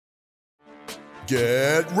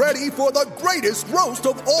Get ready for the greatest roast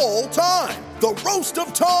of all time, the Roast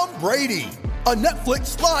of Tom Brady, a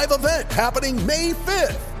Netflix live event happening May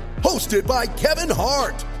 5th. Hosted by Kevin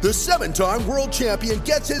Hart, the 7-time world champion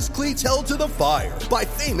gets his cleats held to the fire by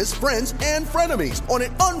famous friends and frenemies on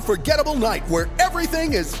an unforgettable night where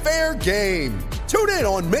everything is fair game. Tune in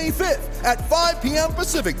on May 5th at 5 p.m.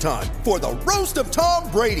 Pacific time for the Roast of Tom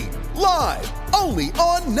Brady, live only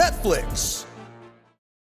on Netflix.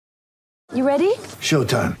 You ready?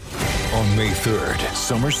 Showtime. On May 3rd,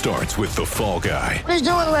 summer starts with The Fall Guy. Let's do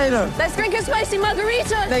it later. Let's drink a spicy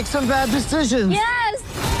margarita. Make some bad decisions. Yes!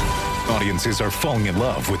 Audiences are falling in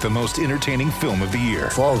love with the most entertaining film of the year.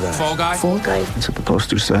 Fall Guy. Fall Guy? Fall Guy. That's what the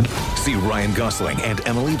poster said. See Ryan Gosling and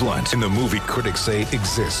Emily Blunt in the movie critics say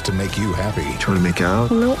exists to make you happy. Trying to make it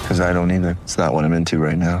out? Nope. Because I don't either. It's not what I'm into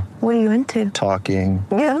right now. What are you into? Talking.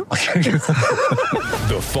 Yeah.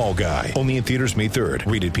 The Fall Guy. Only in theaters May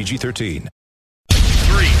 3rd. Rated PG-13.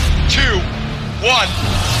 3, 2, 1.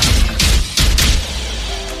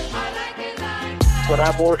 When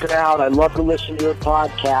I'm working out, I love to listen to your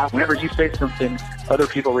podcast. Whenever you say something, other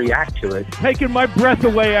people react to it. Taking my breath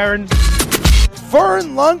away, Aaron.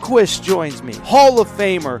 Vern Lundquist joins me. Hall of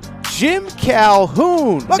Famer Jim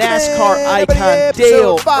Calhoun. NASCAR icon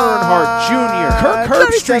Dale Earnhardt Jr. Kirk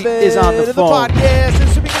Herbstreit is on the phone.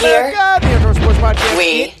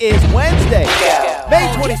 It is Wednesday, May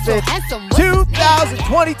 25th,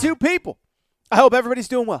 2022, people. I hope everybody's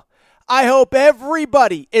doing well. I hope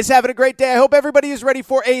everybody is having a great day. I hope everybody is ready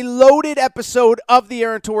for a loaded episode of the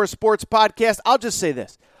Aaron Torres Sports Podcast. I'll just say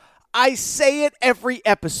this. I say it every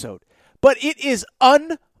episode, but it is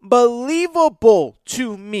unbelievable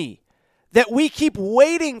to me that we keep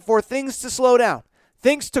waiting for things to slow down,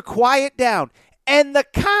 things to quiet down, and the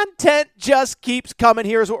content just keeps coming.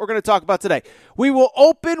 Here's what we're going to talk about today. We will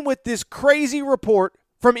open with this crazy report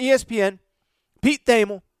from ESPN, Pete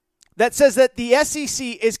Thamel, that says that the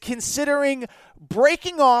SEC is considering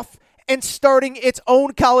breaking off and starting its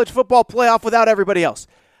own college football playoff without everybody else.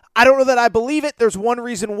 I don't know that I believe it. There's one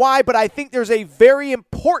reason why, but I think there's a very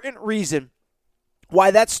important reason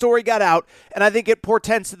why that story got out, and I think it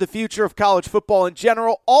portends to the future of college football in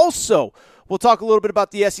general. Also, we'll talk a little bit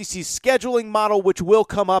about the SEC's scheduling model, which will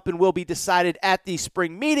come up and will be decided at the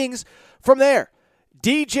spring meetings. From there,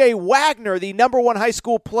 DJ Wagner, the number one high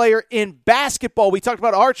school player in basketball. We talked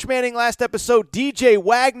about Arch Manning last episode. DJ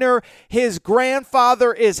Wagner, his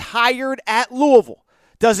grandfather is hired at Louisville.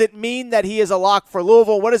 Does it mean that he is a lock for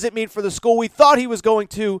Louisville? What does it mean for the school? We thought he was going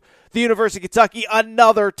to the University of Kentucky.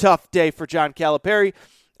 Another tough day for John Calipari.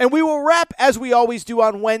 And we will wrap, as we always do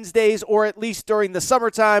on Wednesdays, or at least during the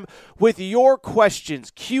summertime, with your questions.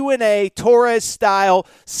 Q&A, Torres style.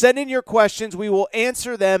 Send in your questions. We will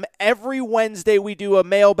answer them. Every Wednesday we do a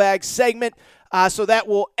mailbag segment, so that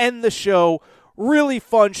will end the show. Really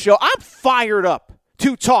fun show. I'm fired up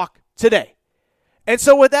to talk today. And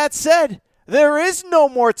so with that said, there is no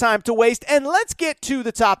more time to waste, and let's get to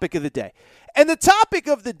the topic of the day. And the topic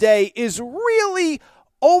of the day is really,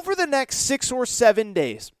 over the next 6 or 7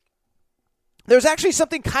 days, there's actually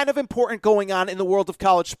something kind of important going on in the world of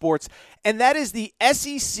college sports, and that is the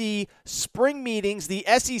SEC spring meetings, the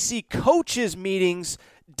SEC coaches meetings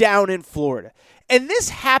down in Florida. And this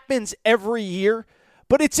happens every year,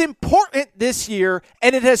 but it's important this year,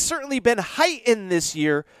 and it has certainly been heightened this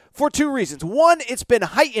year for two reasons. One, it's been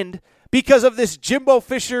heightened because of this Jimbo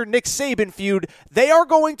Fisher-Nick Saban feud. They are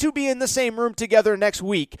going to be in the same room together next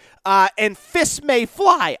week, and fists may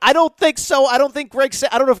fly. I don't think so. I don't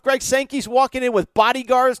know if Greg Sankey's walking in with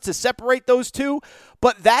bodyguards to separate those two,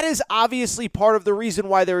 but that is obviously part of the reason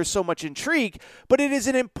why there is so much intrigue. But it is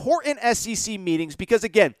an important SEC meetings because,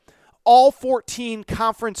 again, all 14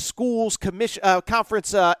 conference schools,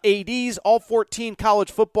 conference ADs, all 14 college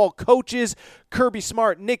football coaches, Kirby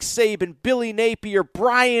Smart, Nick Saban, Billy Napier,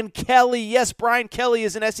 Brian Kelly. Yes, Brian Kelly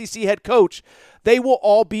is an SEC head coach. They will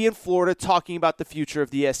all be in Florida talking about the future of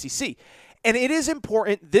the SEC. And it is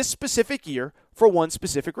important this specific year for one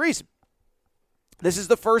specific reason. This is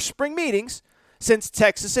the first spring meetings since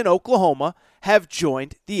Texas and Oklahoma have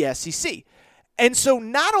joined the SEC. And so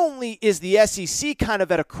not only is the SEC kind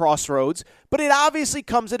of at a crossroads, but it obviously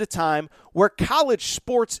comes at a time where college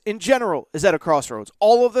sports in general is at a crossroads.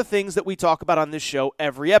 All of the things that we talk about on this show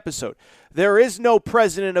every episode. There is no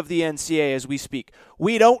president of the NCAA as we speak.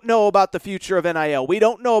 We don't know about the future of NIL. We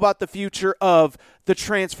don't know about the future of the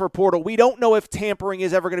transfer portal. We don't know if tampering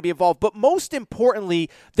is ever going to be involved. But most importantly,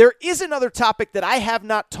 there is another topic that I have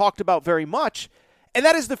not talked about very much, and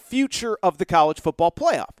that is the future of the college football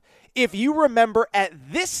playoff. If you remember at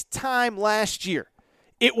this time last year,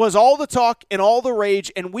 It was all the talk and all the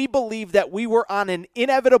rage, and we believed that we were on an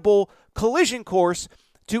inevitable collision course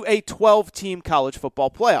to a 12-team college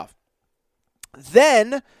football playoff.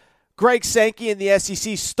 Then Greg Sankey and the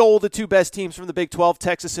SEC stole the two best teams from the Big 12,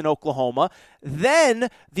 Texas and Oklahoma. Then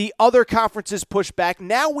the other conferences pushed back.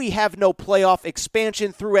 Now we have no playoff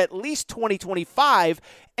expansion through at least 2025,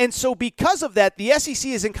 and so because of that, the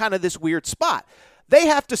SEC is in kind of this weird spot. They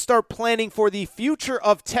have to start planning for the future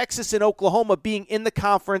of Texas and Oklahoma being in the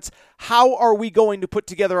conference. How are we going to put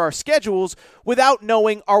together our schedules without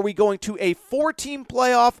knowing, are we going to a 4-team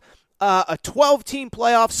playoff, a 12-team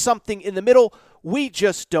playoff, something in the middle? We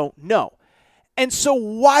just don't know. And so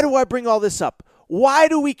why do I bring all this up? Why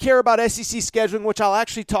do we care about SEC scheduling, which I'll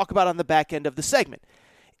actually talk about on the back end of the segment?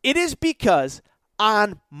 It is because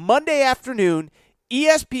on Monday afternoon,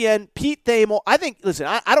 ESPN, Pete Thamel, I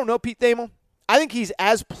don't know Pete Thamel. I think he's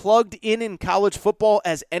as plugged in college football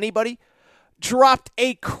as anybody, dropped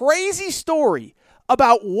a crazy story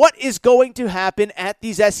about what is going to happen at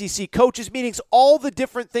these SEC coaches meetings, all the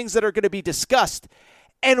different things that are going to be discussed.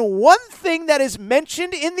 And one thing that is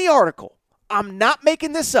mentioned in the article, I'm not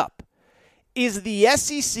making this up, is the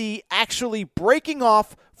SEC actually breaking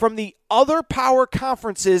off from the other power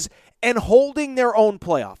conferences and holding their own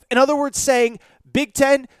playoff. In other words, saying, Big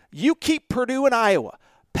Ten, you keep Purdue and Iowa.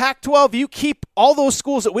 Pac-12, you keep all those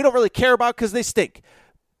schools that we don't really care about because they stink.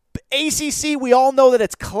 ACC, we all know that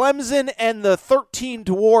it's Clemson and the 13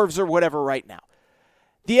 Dwarves or whatever right now.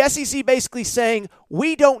 The SEC basically saying,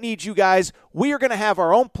 we don't need you guys. We are going to have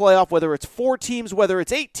our own playoff, whether it's 4 teams, whether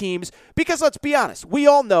it's 8 teams, because let's be honest, we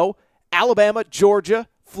all know Alabama, Georgia,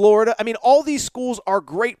 Florida, all these schools are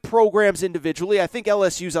great programs individually. I think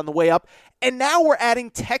LSU's on the way up. And now we're adding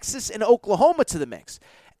Texas and Oklahoma to the mix.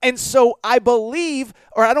 And so I believe,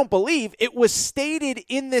 or I don't believe, it was stated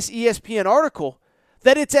in this ESPN article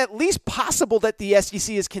that it's at least possible that the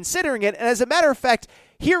SEC is considering it. And as a matter of fact,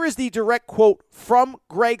 here is the direct quote from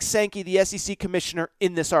Greg Sankey, the SEC commissioner,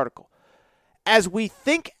 in this article. As we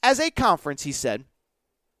think as a conference, he said,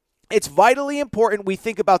 it's vitally important we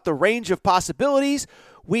think about the range of possibilities.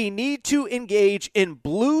 We need to engage in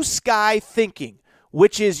blue sky thinking,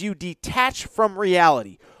 which is you detach from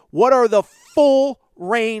reality. What are the full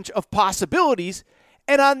range of possibilities?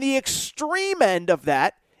 And on the extreme end of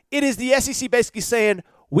that, it is the SEC basically saying,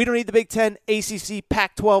 we don't need the Big Ten, ACC,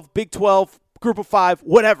 Pac-12, Big 12, Group of 5,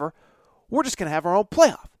 whatever. We're just going to have our own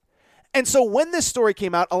playoff. And so when this story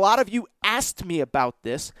came out, a lot of you asked me about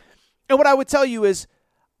this. And what I would tell you is,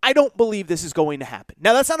 I don't believe this is going to happen.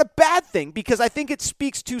 Now, that's not a bad thing because I think it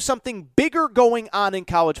speaks to something bigger going on in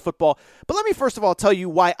college football. But let me first of all tell you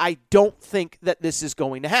why I don't think that this is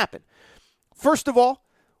going to happen. First of all,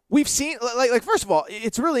 we've seen, first of all,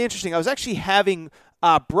 it's really interesting. I was actually having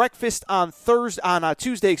breakfast on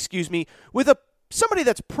Tuesday, with somebody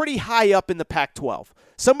that's pretty high up in the Pac-12,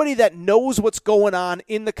 somebody that knows what's going on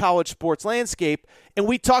in the college sports landscape, and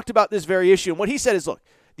we talked about this very issue. And what he said is, look,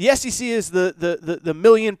 the SEC is the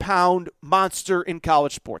million-pound monster in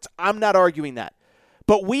college sports. I'm not arguing that.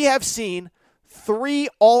 But we have seen 3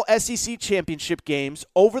 all-SEC championship games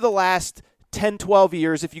over the last 10, 12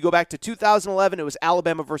 years. If you go back to 2011, it was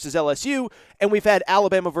Alabama versus LSU, and we've had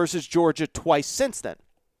Alabama versus Georgia twice since then.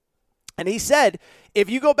 And he said, if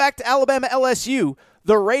you go back to Alabama LSU,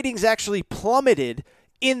 the ratings actually plummeted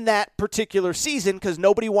in that particular season because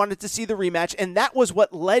nobody wanted to see the rematch, and that was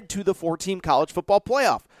what led to the 4-team college football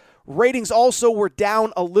playoff. Ratings also were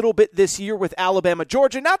down a little bit this year with Alabama,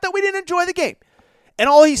 Georgia. Not that we didn't enjoy the game. And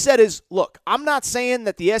all he said is, look, I'm not saying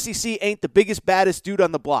that the SEC ain't the biggest, baddest dude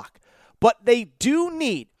on the block, but they do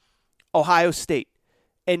need Ohio State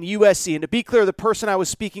and USC. And to be clear, the person I was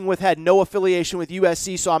speaking with had no affiliation with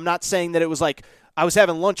USC, so I'm not saying that it was like I was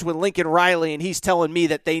having lunch with Lincoln Riley and he's telling me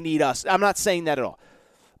that they need us. I'm not saying that at all.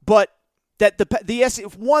 But that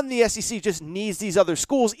the SEC just needs these other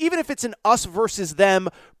schools, even if it's an us versus them,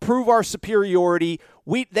 prove our superiority.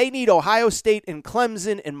 They need Ohio State and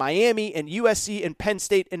Clemson and Miami and USC and Penn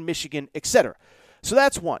State and Michigan, etc. So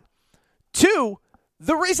that's one. 2,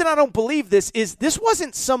 the reason I don't believe this is this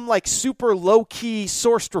wasn't some super low-key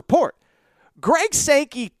sourced report. Greg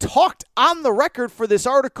Sankey talked on the record for this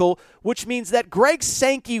article, which means that Greg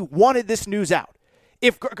Sankey wanted this news out.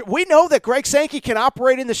 If we know that Greg Sankey can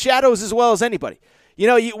operate in the shadows as well as anybody.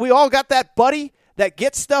 We all got that buddy that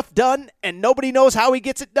gets stuff done and nobody knows how he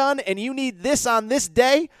gets it done, and you need this on this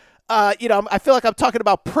day. I feel like I'm talking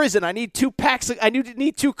about prison. I need 2 packs. I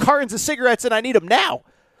need 2 cartons of cigarettes, and I need them now.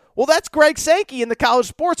 Well, that's Greg Sankey in the college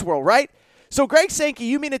sports world, right? So Greg Sankey,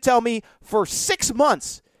 you mean to tell me for 6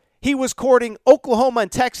 months he was courting Oklahoma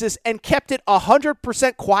and Texas and kept it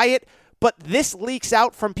 100% quiet, but this leaks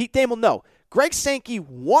out from Pete Thamel? No. Greg Sankey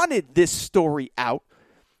wanted this story out.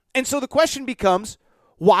 And so the question becomes,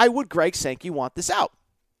 why would Greg Sankey want this out?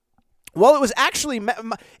 Well, it was actually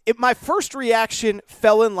my first reaction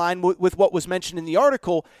fell in line with what was mentioned in the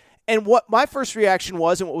article. And what my first reaction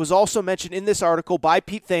was, and what was also mentioned in this article by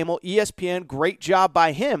Pete Thamel, ESPN, great job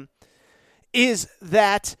by him, is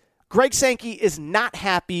that Greg Sankey is not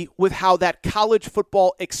happy with how that college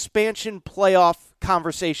football expansion playoff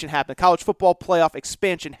conversation happened, college football playoff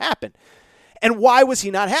expansion happened. And why was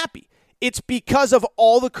he not happy? It's because of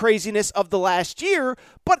all the craziness of the last year,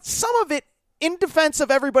 but some of it, in defense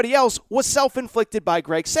of everybody else, was self-inflicted by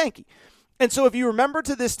Greg Sankey. And so if you remember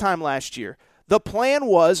to this time last year, the plan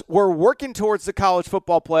was we're working towards the college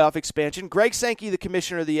football playoff expansion. Greg Sankey, the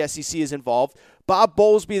commissioner of the SEC, is involved. Bob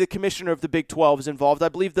Bowlesby, the commissioner of the Big 12, is involved. I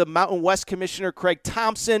believe the Mountain West commissioner, Craig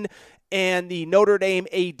Thompson, and the Notre Dame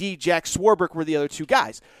AD, Jack Swarbrick, were the other two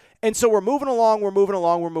guys. And so we're moving along.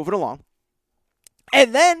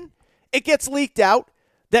 And then it gets leaked out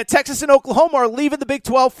that Texas and Oklahoma are leaving the Big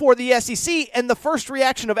 12 for the SEC, and the first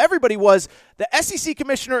reaction of everybody was the SEC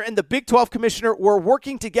commissioner and the Big 12 commissioner were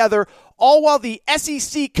working together, all while the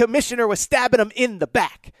SEC commissioner was stabbing them in the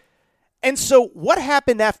back. And so what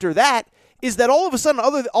happened after that is that all of a sudden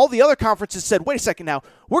all the other conferences said, wait a second now,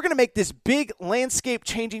 we're going to make this big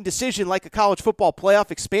landscape-changing decision like a college football playoff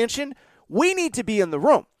expansion. We need to be in the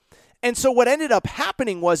room. And so what ended up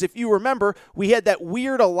happening was, if you remember, we had that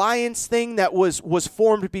weird alliance thing that was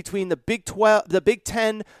formed between the Big 12, the Big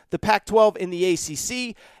 10, the Pac-12, and the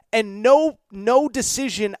ACC, and no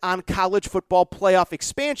decision on college football playoff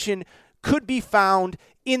expansion could be found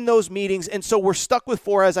in those meetings. And so we're stuck with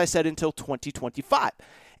 4, as I said, until 2025.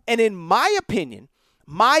 And in my opinion,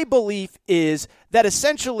 my belief is that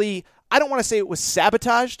essentially, I don't want to say it was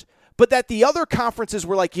sabotaged, but that the other conferences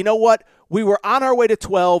were like, you know what? We were on our way to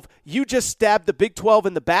 12. You just stabbed the Big 12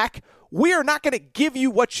 in the back. We are not going to give you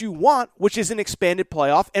what you want, which is an expanded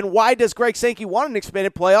playoff. And why does Greg Sankey want an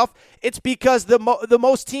expanded playoff? It's because the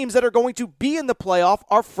most teams that are going to be in the playoff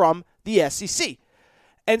are from the SEC.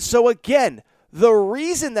 And so again, the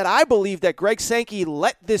reason that I believe that Greg Sankey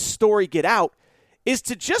let this story get out is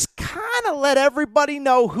to just kind of let everybody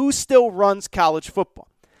know who still runs college football.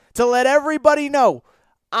 To let everybody know,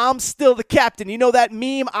 I'm still the captain. You know that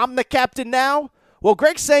meme, I'm the captain now? Well,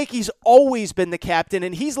 Greg Sankey's always been the captain,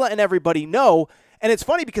 and he's letting everybody know. And it's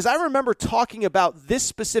funny because I remember talking about this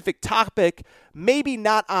specific topic, maybe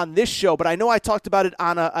not on this show, but I know I talked about it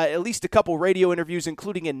on at least a couple radio interviews,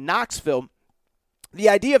 including in Knoxville. The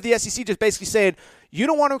idea of the SEC just basically saying, you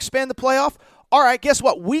don't want to expand the playoff? All right, guess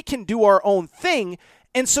what? We can do our own thing.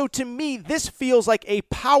 And so to me, this feels like a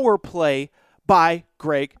power play by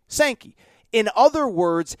Greg Sankey. In other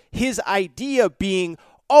words, his idea being,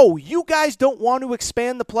 oh, you guys don't want to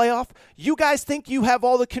expand the playoff? You guys think you have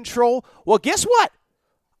all the control? Well, guess what?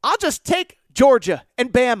 I'll just take Georgia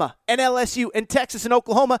and Bama and LSU and Texas and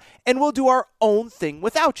Oklahoma, and we'll do our own thing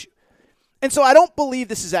without you. And so I don't believe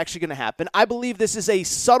this is actually going to happen. I believe this is a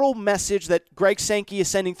subtle message that Greg Sankey is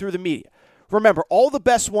sending through the media. Remember, all the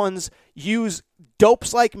best ones use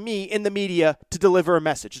dopes like me in the media to deliver a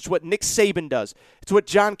message. It's what Nick Saban does. It's what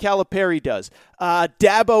John Calipari does.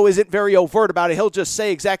 Dabo isn't very overt about it. He'll just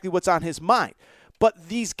say exactly what's on his mind. But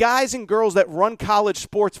these guys and girls that run college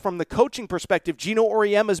sports from the coaching perspective, Gino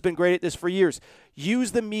Auriemma has been great at this for years,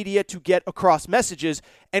 use the media to get across messages,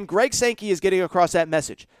 and Greg Sankey is getting across that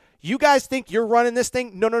message. You guys think you're running this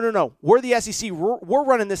thing? No. We're the SEC. We're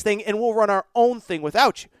running this thing, and we'll run our own thing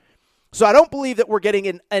without you. So I don't believe that we're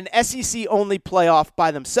getting an SEC-only playoff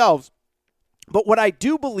by themselves. But what I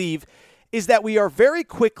do believe is that we are very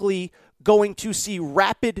quickly going to see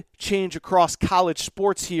rapid change across college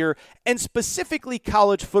sports here, and specifically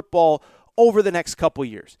college football over the next couple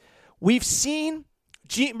years. We've seen,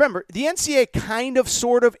 remember, the NCAA kind of,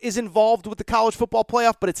 sort of is involved with the college football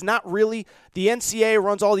playoff, but it's not really. The NCAA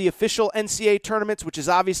runs all the official NCAA tournaments, which is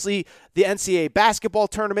obviously the NCAA basketball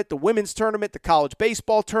tournament, the women's tournament, the college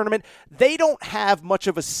baseball tournament. They don't have much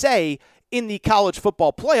of a say in the college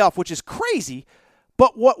football playoff, which is crazy.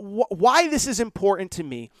 But why this is important to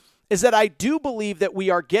me is that I do believe that we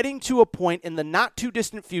are getting to a point in the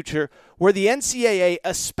not-too-distant future where the NCAA,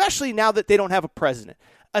 especially now that they don't have a president,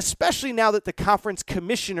 especially now that the conference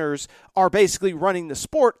commissioners are basically running the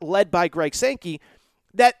sport, led by Greg Sankey,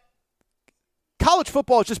 that college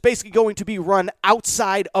football is just basically going to be run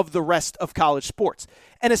outside of the rest of college sports.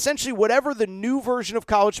 And essentially, whatever the new version of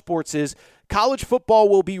college sports is, college football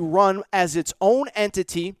will be run as its own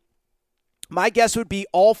entity. My guess would be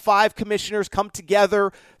all 5 commissioners come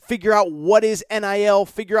together, figure out what is NIL,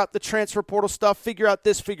 figure out the transfer portal stuff, figure out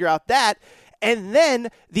this, figure out that, And then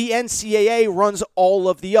the NCAA runs all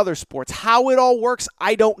of the other sports. How it all works,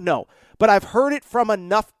 I don't know. But I've heard it from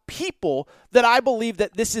enough people that I believe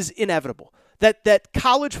that this is inevitable, that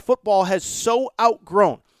college football has so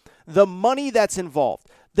outgrown the money that's involved,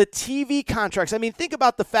 the TV contracts. I mean, think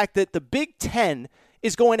about the fact that the Big Ten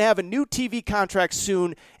is going to have a new TV contract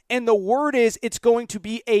soon, and the word is it's going to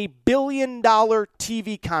be a $1 billion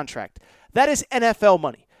TV contract. That is NFL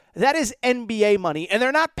money. That is NBA money, and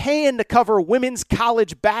they're not paying to cover women's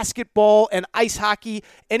college basketball and ice hockey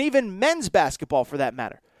and even men's basketball for that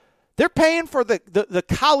matter. They're paying for the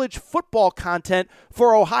college football content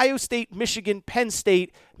for Ohio State, Michigan, Penn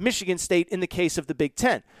State, Michigan State in the case of the Big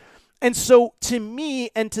Ten. And so to me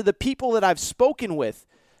and to the people that I've spoken with,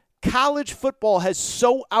 college football has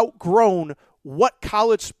so outgrown what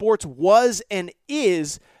college sports was and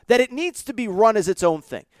is that it needs to be run as its own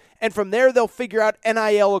thing. And from there, they'll figure out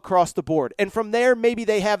NIL across the board. And from there, maybe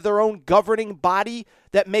they have their own governing body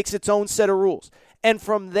that makes its own set of rules. And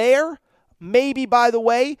from there, maybe, by the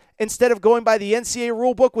way, instead of going by the NCAA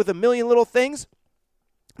rule book with a million little things,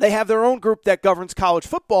 they have their own group that governs college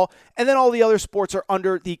football, and then all the other sports are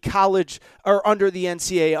under the college or under the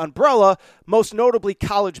NCAA umbrella, most notably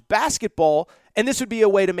college basketball, and this would be a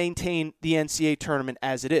way to maintain the NCAA tournament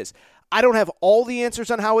as it is. I don't have all the answers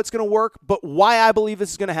on how it's going to work, but why I believe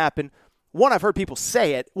this is going to happen, one, I've heard people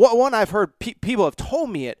say it. One, I've heard people have told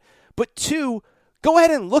me it. But two, go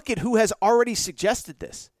ahead and look at who has already suggested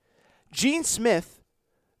this. Gene Smith,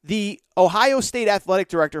 the Ohio State athletic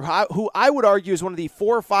director, who I would argue is one of the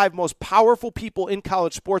 4 or 5 most powerful people in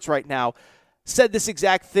college sports right now, said this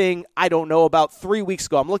exact thing, I don't know, about 3 weeks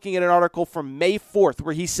ago. I'm looking at an article from May 4th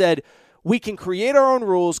where he said, we can create our own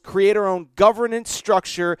rules, create our own governance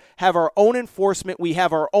structure, have our own enforcement, we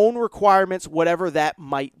have our own requirements, whatever that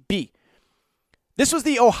might be. This was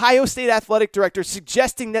the Ohio State athletic director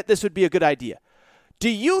suggesting that this would be a good idea. Do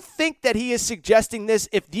you think that he is suggesting this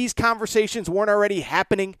if these conversations weren't already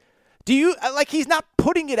happening? He's not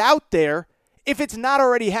putting it out there if it's not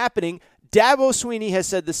already happening. Dabo Swinney has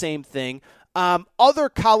said the same thing. Other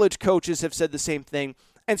college coaches have said the same thing.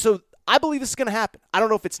 And so I believe this is going to happen. I don't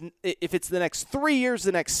know if it's the next 3 years,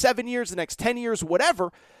 the next 7 years, the next 10 years,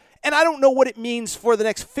 whatever. And I don't know what it means for the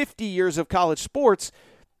next 50 years of college sports,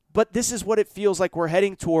 but this is what it feels like we're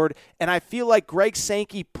heading toward. And I feel like Greg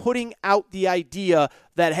Sankey putting out the idea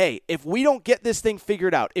that, hey, if we don't get this thing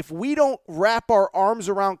figured out, if we don't wrap our arms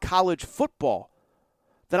around college football,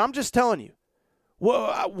 then I'm just telling you,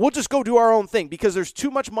 we'll just go do our own thing because there's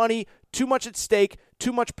too much money, too much at stake,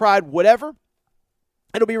 too much pride, whatever.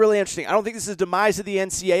 It'll be really interesting. I don't think this is the demise of the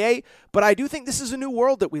NCAA, but I do think this is a new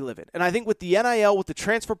world that we live in. And I think with the NIL, with the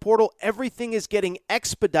transfer portal, everything is getting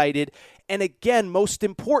expedited. And again, most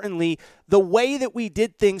importantly, the way that we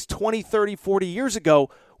did things 20, 30, 40 years ago,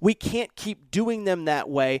 we can't keep doing them that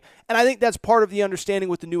way. And I think that's part of the understanding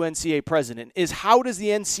with the new NCAA president is how does the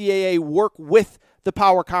NCAA work with the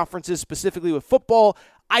power conferences, specifically with football?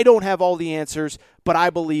 I don't have all the answers, but I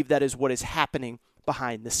believe that is what is happening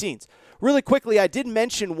behind the scenes. Really quickly, I did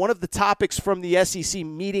mention one of the topics from the SEC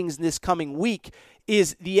meetings this coming week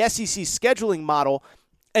is the SEC scheduling model.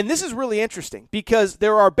 And this is really interesting because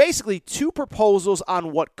there are basically 2 proposals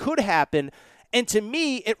on what could happen. And to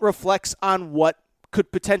me, it reflects on what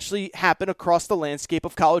could potentially happen across the landscape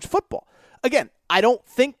of college football. Again, I don't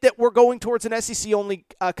think that we're going towards an SEC-only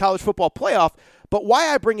college football playoff, but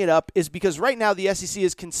why I bring it up is because right now the SEC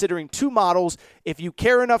is considering 2 models. If you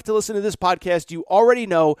care enough to listen to this podcast, you already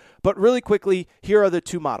know, but really quickly, here are the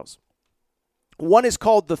 2 models. One is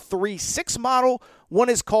called the 3-6 model. One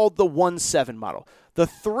is called the 1-7 model. The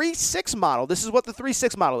 3-6 model, this is what the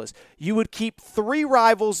 3-6 model is. You would keep 3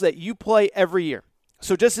 rivals that you play every year.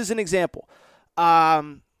 So just as an example,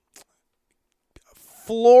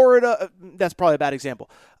 Florida, that's probably a bad example.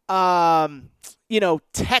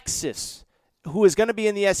 Texas, who is going to be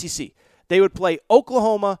in the SEC, they would play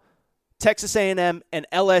Oklahoma, Texas A&M, and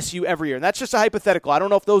LSU every year. And that's just a hypothetical. I don't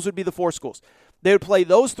know if those would be the 4 schools. They would play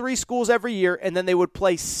those 3 schools every year, and then they would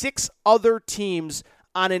play 6 other teams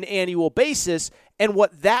on an annual basis. And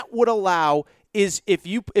what that would allow is if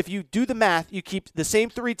you do the math, you keep the same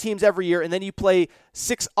 3 teams every year, and then you play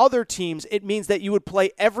 6 other teams, it means that you would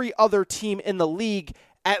play every other team in the league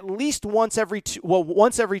at least once every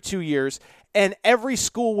 2 years, and every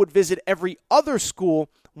school would visit every other school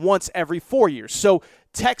once every 4 years. So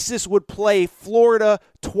Texas would play Florida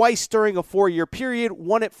twice during a 4-year period,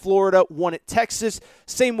 one at Florida, one at Texas.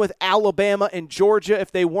 Same with Alabama and Georgia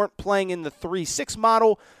if they weren't playing in the 3-6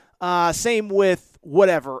 model. Same with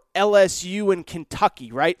LSU and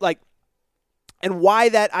Kentucky, right? Like And why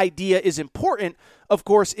that idea is important, of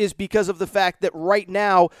course, is because of the fact that right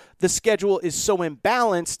now the schedule is so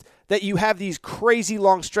imbalanced that you have these crazy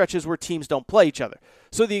long stretches where teams don't play each other.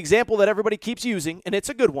 So the example that everybody keeps using, and it's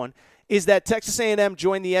a good one, is that Texas A&M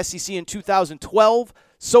joined the SEC in 2012.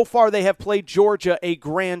 So far, they have played Georgia a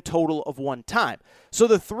grand total of one time. So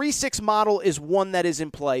the 3-6 model is one that is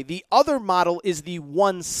in play. The other model is the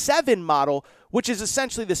 1-7 model, which is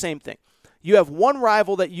essentially the same thing. You have one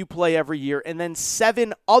rival that you play every year and then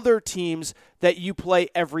 7 other teams that you play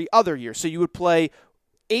every other year. So you would play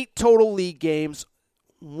 8 total league games,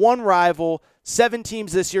 one rival, 7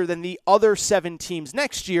 teams this year, then the other 7 teams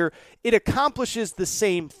next year. It accomplishes the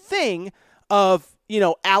same thing of,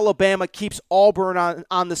 Alabama keeps Auburn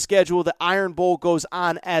on the schedule. The Iron Bowl goes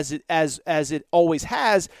on as it always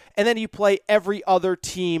has, and then you play every other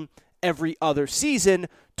team every other season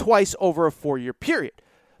twice over a 4-year period.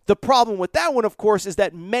 The problem with that one, of course, is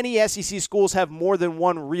that many SEC schools have more than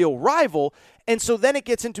one real rival, and so then it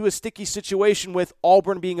gets into a sticky situation with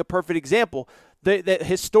Auburn being a perfect example.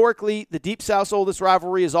 Historically, the Deep South's oldest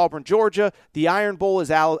rivalry is Auburn-Georgia. The Iron Bowl is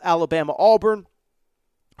Alabama-Auburn.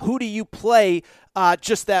 Who do you play?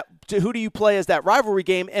 Who do you play as that rivalry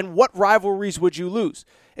game, and what rivalries would you lose?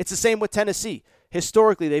 It's the same with Tennessee.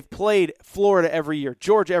 Historically, they've played Florida every year,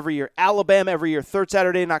 Georgia every year, Alabama every year, third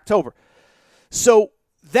Saturday in October. So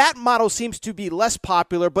that model seems to be less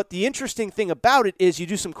popular, but the interesting thing about it is you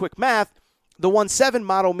do some quick math. The 1-7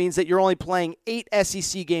 model means that you're only playing 8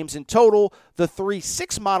 SEC games in total. The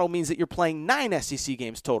 3-6 model means that you're playing 9 SEC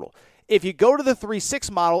games total. If you go to the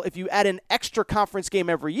 3-6 model, if you add an extra conference game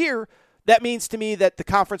every year, that means to me that the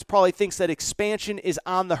conference probably thinks that expansion is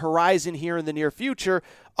on the horizon here in the near future.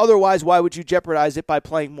 Otherwise, why would you jeopardize it by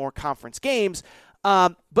playing more conference games?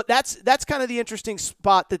 But that's kind of the interesting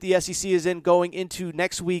spot that the SEC is in going into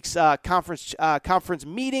next week's conference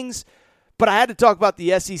meetings. But I had to talk about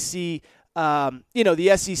the SEC,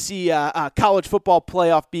 the SEC college football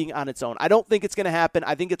playoff being on its own. I don't think it's going to happen.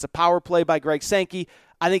 I think it's a power play by Greg Sankey.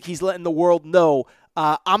 I think he's letting the world know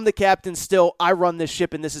I'm the captain still. I run this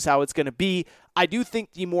ship, and this is how it's going to be. I do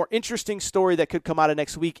think the more interesting story that could come out of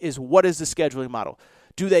next week is what is the scheduling model?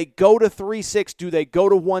 Do they go to 3-6? Do they go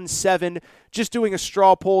to 1-7? Just doing a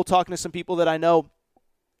straw poll, talking to some people that I know,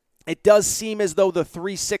 it does seem as though the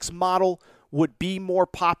 3-6 model would be more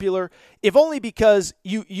popular, if only because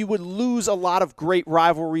you would lose a lot of great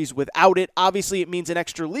rivalries without it. Obviously, it means an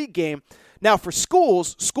extra league game. Now, for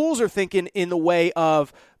schools are thinking in the way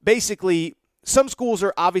of basically some schools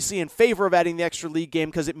are obviously in favor of adding the extra league game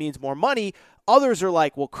because it means more money. Others are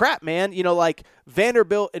like, well, crap, man. Like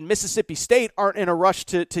Vanderbilt and Mississippi State aren't in a rush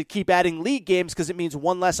to keep adding league games because it means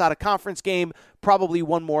one less out of conference game, probably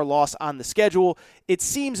one more loss on the schedule. It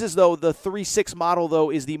seems as though the 3-6 model,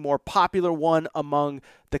 though, is the more popular one among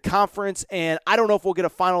the conference, and I don't know if we'll get a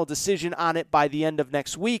final decision on it by the end of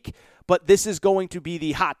next week, but this is going to be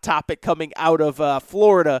the hot topic coming out of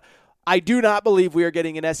Florida. I do not believe we are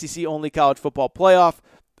getting an SEC-only college football playoff.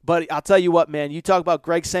 But I'll tell you what, man, you talk about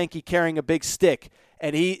Greg Sankey carrying a big stick,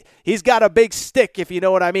 and he's got a big stick, if you know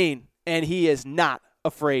what I mean, and he is not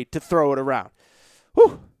afraid to throw it around.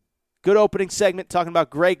 Whew. Good opening segment talking about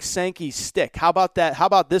Greg Sankey's stick. How about that? How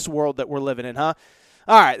about this world that we're living in, huh?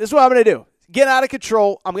 All right, this is what I'm going to do. Get out of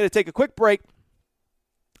control. I'm going to take a quick break.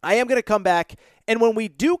 I am going to come back, and when we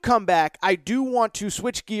do come back, I do want to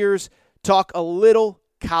switch gears, talk a little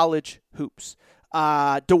college hoops.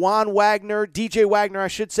 DeJuan Wagner, DJ Wagner, I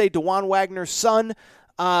should say, DeJuan Wagner's son,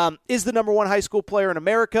 is the number 1 high school player in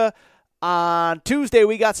America. On Tuesday,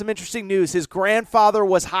 we got some interesting news. His grandfather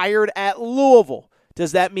was hired at Louisville.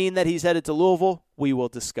 Does that mean that he's headed to Louisville? We will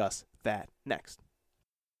discuss that next.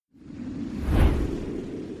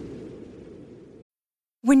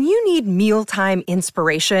 When you need mealtime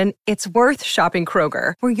inspiration, it's worth shopping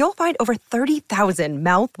Kroger, where you'll find over 30,000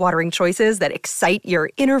 mouth-watering choices that excite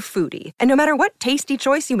your inner foodie. And no matter what tasty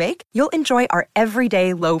choice you make, you'll enjoy our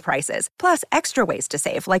everyday low prices, plus extra ways to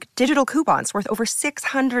save, like digital coupons worth over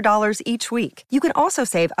 $600 each week. You can also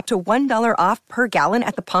save up to $1 off per gallon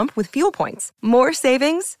at the pump with fuel points. More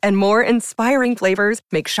savings and more inspiring flavors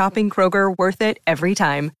make shopping Kroger worth it every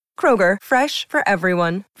time. Kroger, fresh for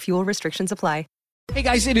everyone. Fuel restrictions apply. Hey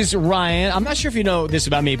guys, it is Ryan. I'm not sure if you know this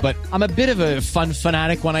about me, but I'm a bit of a fun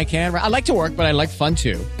fanatic when I can. I like to work, but I like fun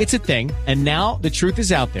too. It's a thing. And now the truth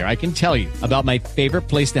is out there. I can tell you about my favorite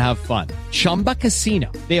place to have fun. Chumba Casino.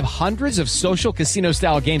 They have hundreds of social casino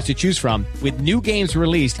style games to choose from with new games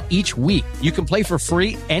released each week. You can play for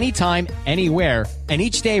free anytime, anywhere. And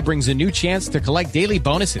each day brings a new chance to collect daily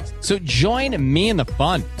bonuses. So join me in the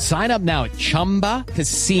fun. Sign up now at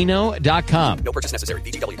ChumbaCasino.com. No purchase necessary.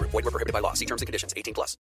 VGW Group. Void where prohibited by law. See terms and conditions.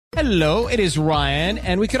 18+. Hello, it is Ryan,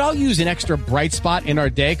 and we could all use an extra bright spot in our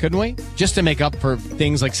day, couldn't we? Just to make up for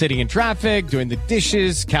things like sitting in traffic, doing the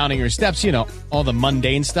dishes, counting your steps, you know, all the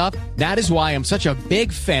mundane stuff. That is why I'm such a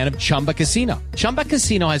big fan of Chumba Casino. Chumba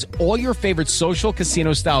Casino has all your favorite social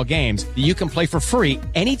casino-style games that you can play for free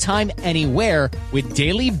anytime, anywhere with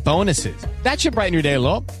daily bonuses. That should brighten your day a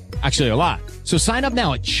little. Actually, a lot. So sign up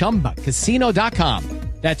now at ChumbaCasino.com.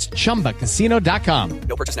 That's ChumbaCasino.com.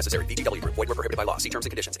 No purchase necessary. VGW Group. Void where prohibited by law. See terms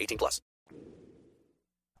and conditions. 18+. All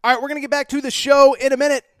right, we're going to get back to the show in a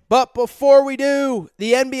minute. But before we do,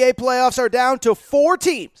 the NBA playoffs are down to 4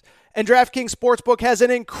 teams. And DraftKings Sportsbook has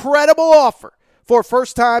an incredible offer for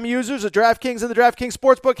first-time users of DraftKings and the DraftKings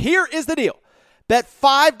Sportsbook. Here is the deal. Bet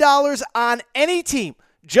 $5 on any team.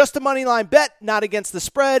 Just a money line bet, not against the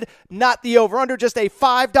spread, not the over-under, just a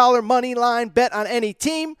 $5 money line bet on any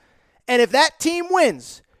team. And if that team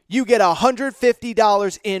wins, you get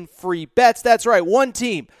 $150 in free bets. That's right, one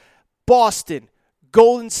team, Boston,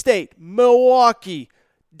 Golden State, Milwaukee,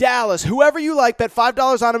 Dallas, whoever you like, bet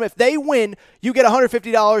 $5 on them. If they win, you get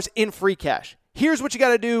 $150 in free cash. Here's what you got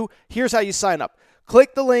to do. Here's how you sign up.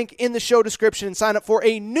 Click the link in the show description and sign up for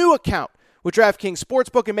a new account with DraftKings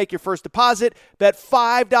Sportsbook and make your first deposit. Bet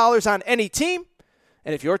 $5 on any team.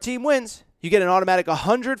 And if your team wins, you get an automatic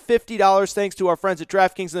 $150 thanks to our friends at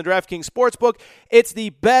DraftKings and the DraftKings Sportsbook. It's the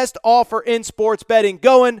best offer in sports betting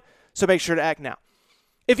going, so make sure to act now.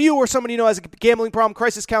 If you or someone you know has a gambling problem,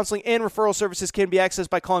 crisis counseling and referral services can be accessed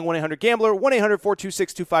by calling 1-800-GAMBLER,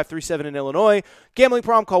 1-800-426-2537 in Illinois. Gambling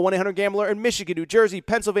problem, call 1-800-GAMBLER in Michigan, New Jersey,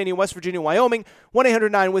 Pennsylvania, West Virginia, Wyoming,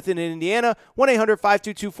 1-800-9-WITHIN in Indiana,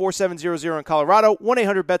 1-800-522-4700 in Colorado,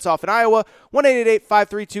 1-800-BETS-OFF in Iowa,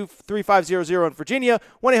 1-888-532-3500 in Virginia,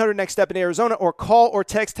 1-800-NEXT-STEP in Arizona, or call or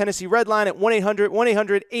text Tennessee Redline at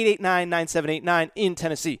 1-800-889-9789 in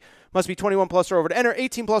Tennessee. Must be 21 plus or over to enter,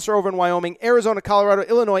 18 plus or over in Wyoming, Arizona, Colorado,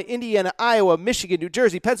 Illinois, Indiana, Iowa, Michigan, New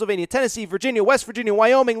Jersey, Pennsylvania, Tennessee, Virginia, West Virginia,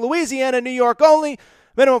 Wyoming, Louisiana, New York only.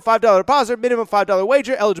 Minimum $5 deposit, minimum $5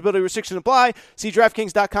 wager. Eligibility restrictions apply. See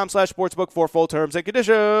DraftKings.com/sportsbook for full terms and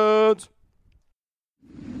conditions.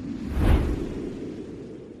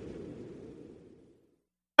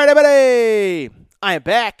 All right, everybody. I am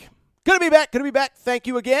back. Gonna be back. Thank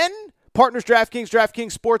you again. Partners DraftKings,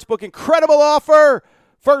 DraftKings Sportsbook. Incredible offer.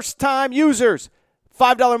 First-time users,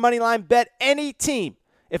 $5 money line bet any team.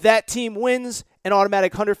 If that team wins, an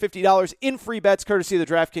automatic $150 in free bets courtesy of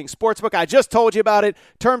the DraftKings Sportsbook. I just told you about it.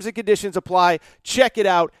 Terms and conditions apply. Check it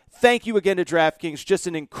out. Thank you again to DraftKings, just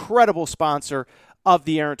an incredible sponsor of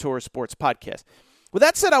the Aaron Torres Sports Podcast. With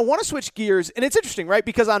that said, I want to switch gears, and it's interesting, right?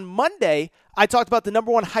 Because on Monday, I talked about the number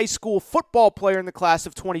 1 high school football player in the class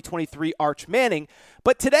of 2023, Arch Manning.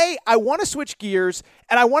 But today, I want to switch gears,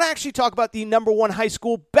 and I want to actually talk about the number 1 high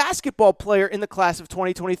school basketball player in the class of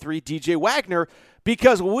 2023, DJ Wagner,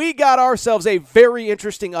 because we got ourselves a very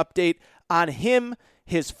interesting update on him,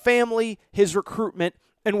 his family, his recruitment,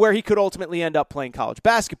 and where he could ultimately end up playing college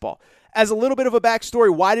basketball. As a little bit of a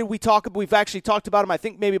backstory, why did we talk? We've actually talked about him, I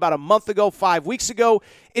think, maybe about a month ago, 5 weeks ago.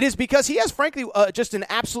 It is because he has, frankly, just an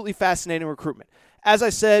absolutely fascinating recruitment. As I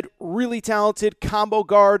said, really talented, combo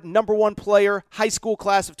guard, number 1 player, high school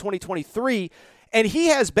class of 2023. And he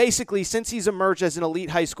has basically, since he's emerged as an elite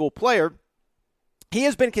high school player, he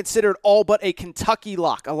has been considered all but a Kentucky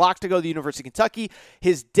lock, a lock to go to the University of Kentucky.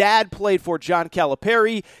 His dad played for John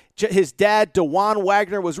Calipari. His dad, DeJuan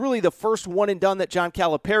Wagner, was really the first one and done that John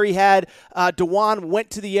Calipari had. DeJuan went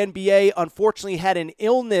to the NBA, unfortunately had an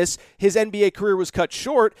illness. His NBA career was cut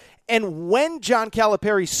short. And when John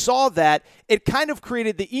Calipari saw that, it kind of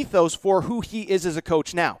created the ethos for who he is as a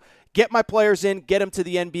coach now. Get my players in, get them to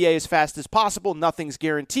the NBA as fast as possible. Nothing's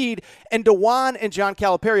guaranteed. And DeJuan and John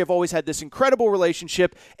Calipari have always had this incredible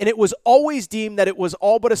relationship, and it was always deemed that it was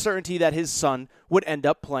all but a certainty that his son would end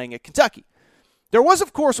up playing at Kentucky. There was,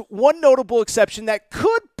 of course, one notable exception that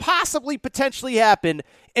could possibly potentially happen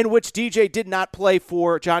in which DJ did not play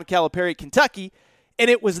for John Calipari at Kentucky, and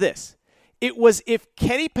it was this. It was if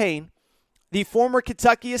Kenny Payne, the former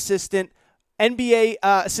Kentucky assistant, NBA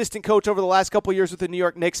assistant coach over the last couple of years with the New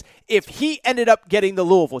York Knicks, if he ended up getting the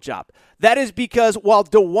Louisville job. That is because while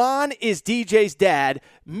DeJuan is DJ's dad,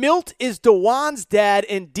 Milt is DeJuan's dad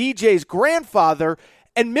and DJ's grandfather,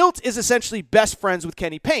 and Milt is essentially best friends with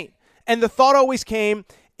Kenny Payne. And the thought always came,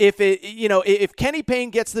 if Kenny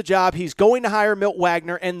Payne gets the job, he's going to hire Milt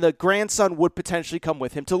Wagner, and the grandson would potentially come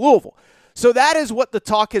with him to Louisville. So that is what the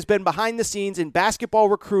talk has been behind the scenes in basketball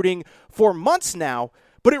recruiting for months now.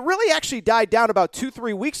 But it really actually died down about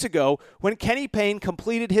 2-3 weeks ago when Kenny Payne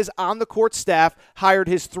completed his on-the-court staff, hired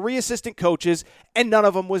his 3 assistant coaches, and none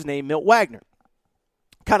of them was named Milt Wagner.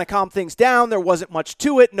 kind of calmed things down. There wasn't much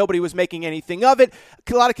to it. Nobody was making anything of it.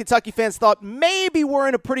 A lot of Kentucky fans thought maybe we're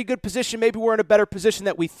in a pretty good position. Maybe we're in a better position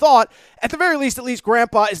than we thought. At the very least,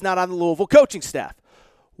 Grandpa is not on the Louisville coaching staff.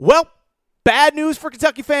 Well, bad news for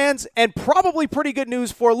Kentucky fans and probably pretty good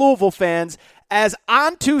news for Louisville fans, as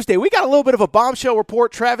on Tuesday, we got a little bit of a bombshell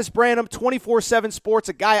report. Travis Branham, 24/7 Sports,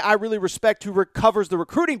 a guy I really respect who covers the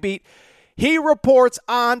recruiting beat. He reports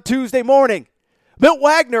on Tuesday morning, Milt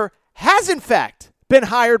Wagner has in fact been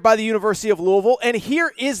hired by the University of Louisville, and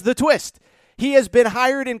here is the twist. He has been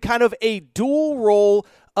hired in kind of a dual role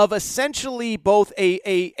of essentially both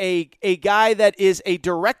a guy that is a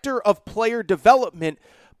director of player development,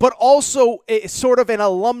 but also sort of an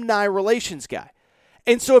alumni relations guy.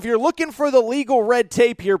 And so if you're looking for the legal red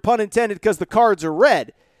tape here, pun intended, because the cards are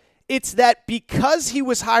red, it's that because he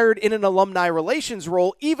was hired in an alumni relations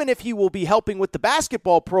role, even if he will be helping with the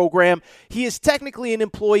basketball program, he is technically an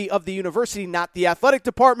employee of the university, not the athletic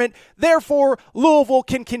department. Therefore, Louisville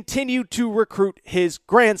can continue to recruit his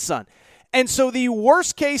grandson. And so the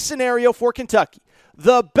worst case scenario for Kentucky,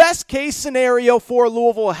 the best case scenario for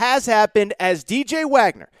Louisville has happened as DJ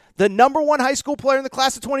Wagner, the number one high school player in the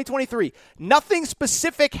class of 2023. Nothing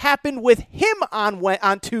specific happened with him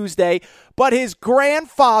on Tuesday, but his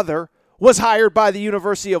grandfather was hired by the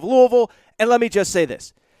University of Louisville. And let me just say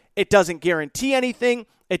this. It doesn't guarantee anything.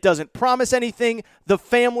 It doesn't promise anything. The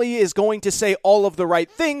family is going to say all of the right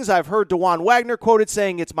things. I've heard DeJuan Wagner quoted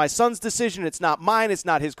saying, it's my son's decision. It's not mine. It's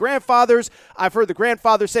not his grandfather's. I've heard the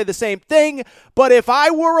grandfather say the same thing. But if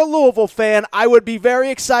I were a Louisville fan, I would be very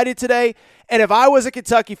excited today. And if I was a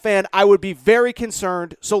Kentucky fan, I would be very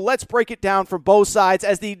concerned. So let's break it down from both sides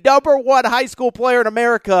as the number one high school player in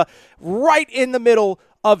America, right in the middle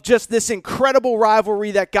of just this incredible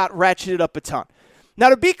rivalry that got ratcheted up a ton. Now,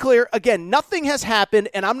 to be clear, again, nothing has happened,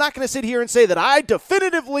 and I'm not going to sit here and say that I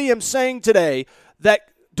definitively am saying today that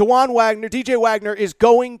DJ Wagner is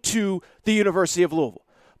going to the University of Louisville.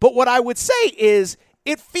 But what I would say is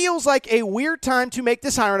it feels like a weird time to make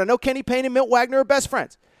this hire, and I know Kenny Payne and Milt Wagner are best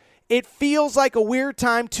friends. It feels like a weird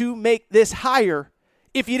time to make this hire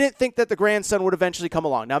if you didn't think that the grandson would eventually come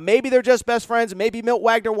along. Now, maybe they're just best friends. Maybe Milt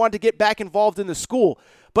Wagner wanted to get back involved in the school.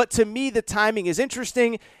 But to me, the timing is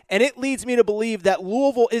interesting, and it leads me to believe that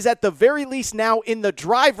Louisville is at the very least now in the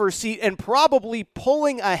driver's seat and probably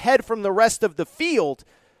pulling ahead from the rest of the field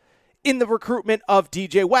in the recruitment of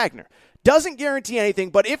DJ Wagner. Doesn't guarantee anything,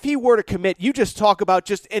 but if he were to commit, you just talk about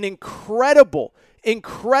just an incredible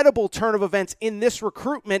turn of events in this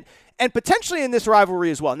recruitment and potentially in this rivalry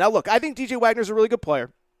as well. Now, look, I think DJ Wagner's a really good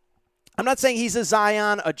player. I'm not saying he's a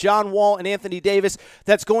Zion, a John Wall, an Anthony Davis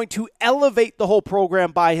that's going to elevate the whole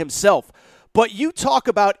program by himself. But you talk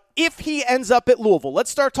about if he ends up at Louisville.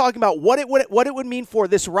 Let's start talking about what it would mean for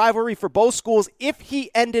this rivalry for both schools if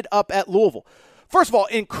he ended up at Louisville. First of all,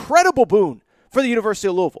 incredible boon for the University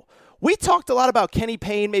of Louisville. We talked a lot about Kenny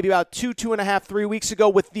Payne maybe about 2.5, 3 weeks ago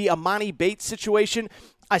with the Amani Bates situation.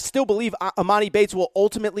 I still believe Amani Bates will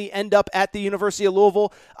ultimately end up at the University of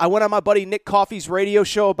Louisville. I went on my buddy Nick Coffey's radio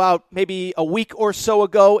show about maybe a week or so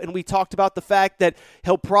ago, and we talked about the fact that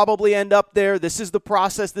he'll probably end up there. This is the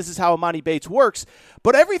process. This is how Amani Bates works.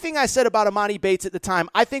 But everything I said about Amani Bates at the time,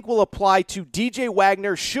 I think will apply to DJ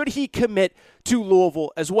Wagner should he commit to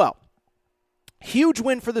Louisville as well. Huge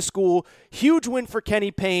win for the school, huge win for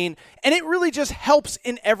Kenny Payne, and it really just helps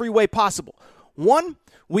in every way possible. One,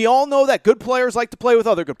 we all know that good players like to play with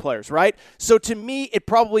other good players, right? So to me, it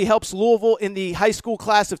probably helps Louisville in the high school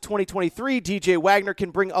class of 2023. DJ Wagner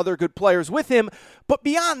can bring other good players with him. But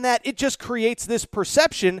beyond that, it just creates this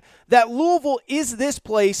perception that Louisville is this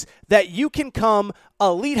place that you can come,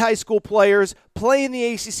 elite high school players, play in the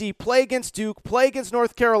ACC, play against Duke, play against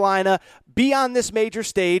North Carolina, be on this major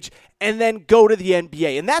stage, and then go to the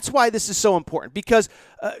NBA. And that's why this is so important because,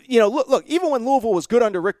 look, even when Louisville was good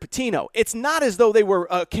under Rick Pitino, it's not as though they were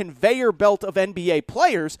a conveyor belt of NBA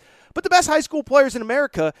players, but the best high school players in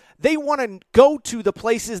America, they want to go to the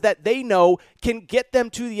places that they know can get them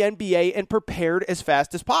to the NBA and prepared as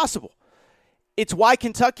fast as possible. It's why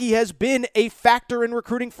Kentucky has been a factor in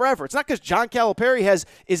recruiting forever. It's not because John Calipari has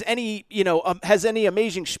any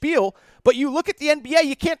amazing spiel, but you look at the NBA,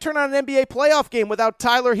 you can't turn on an NBA playoff game without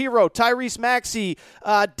Tyler Hero, Tyrese Maxey,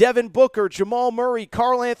 Devin Booker, Jamal Murray,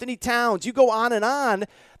 Karl Anthony Towns. You go on and on.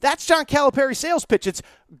 That's John Calipari's sales pitch. It's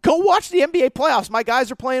go watch the NBA playoffs. My guys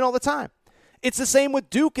are playing all the time. It's the same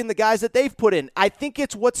with Duke and the guys that they've put in. I think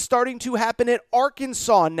it's what's starting to happen at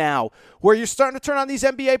Arkansas now where you're starting to turn on these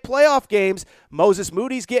NBA playoff games. Moses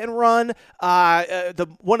Moody's getting run.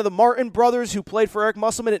 One of the Martin brothers who played for Eric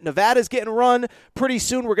Musselman at Nevada is getting run. Pretty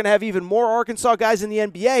soon we're going to have even more Arkansas guys in the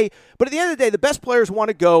NBA. But at the end of the day, the best players want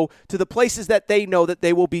to go to the places that they know that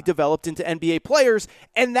they will be developed into NBA players,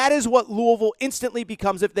 and that is what Louisville instantly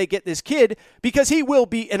becomes if they get this kid, because he will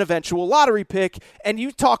be an eventual lottery pick. And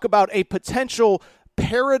you talk about a potential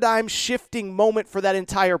paradigm-shifting moment for that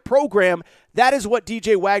entire program. That is what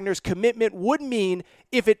DJ Wagner's commitment would mean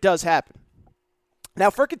if it does happen. Now,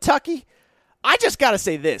 for Kentucky, I just got to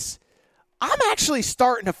say this. I'm actually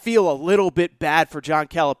starting to feel a little bit bad for John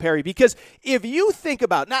Calipari, because if you think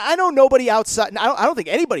about, now I know nobody outside, I don't think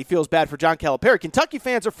anybody feels bad for John Calipari. Kentucky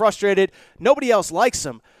fans are frustrated. Nobody else likes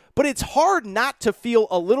him. But it's hard not to feel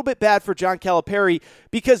a little bit bad for John Calipari,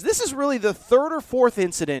 because this is really the third or fourth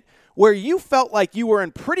incident where you felt like you were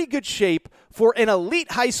in pretty good shape for an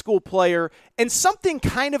elite high school player, and something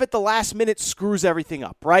kind of at the last minute screws everything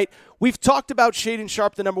up, right? We've talked about Shaedon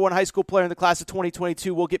Sharpe, the number one high school player in the class of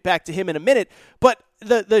 2022. We'll get back to him in a minute. But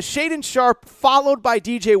the Shaedon Sharpe followed by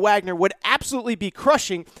DJ Wagner would absolutely be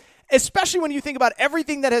crushing, especially when you think about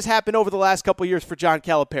everything that has happened over the last couple of years for John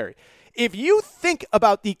Calipari. If you think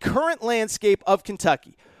about the current landscape of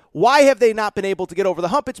Kentucky, why have they not been able to get over the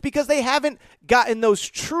hump? It's because they haven't gotten those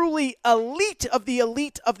truly elite of the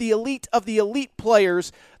elite of the elite of the elite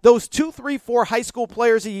players, those 2, 3, 4 high school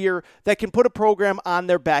players a year that can put a program on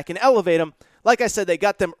their back and elevate them. Like I said, they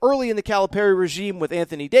got them early in the Calipari regime with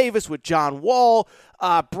Anthony Davis, with John Wall.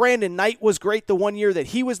 Brandon Knight was great the one year that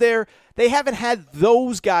he was there. They haven't had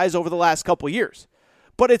those guys over the last couple years.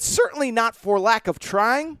 But it's certainly not for lack of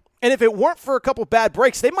trying. And if it weren't for a couple bad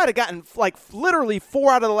breaks, they might have gotten like literally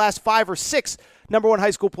 4 out of the last 5 or 6 number one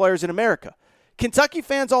high school players in America. Kentucky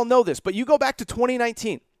fans all know this, but you go back to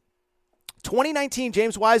 2019. 2019,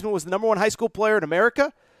 James Wiseman was the number one high school player in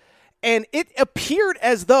America, and it appeared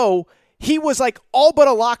as though he was like all but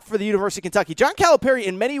a lock for the University of Kentucky. John Calipari,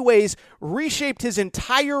 in many ways, reshaped his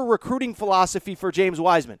entire recruiting philosophy for James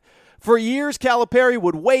Wiseman. For years, Calipari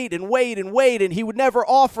would wait, and he would never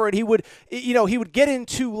offer, and he would get in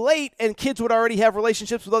too late, and kids would already have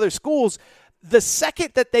relationships with other schools. The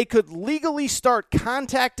second that they could legally start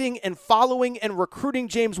contacting and following and recruiting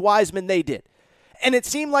James Wiseman, they did. And it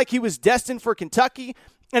seemed like he was destined for Kentucky,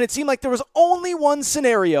 and it seemed like there was only one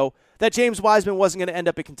scenario that James Wiseman wasn't going to end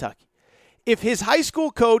up at Kentucky. If his high school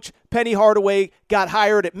coach, Penny Hardaway, got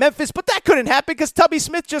hired at Memphis, but that couldn't happen because Tubby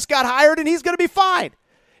Smith just got hired, and he's going to be fine.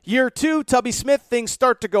 Year 2, Tubby Smith, things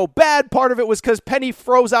start to go bad. Part of it was because Penny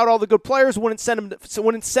froze out all the good players, wouldn't send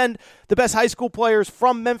the best high school players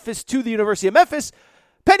from Memphis to the University of Memphis.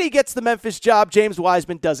 Penny gets the Memphis job. James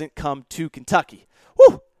Wiseman doesn't come to Kentucky.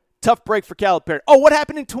 Whew, tough break for Calipari. Oh, what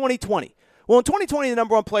happened in 2020? Well, in 2020, the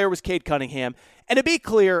number one player was Cade Cunningham. And to be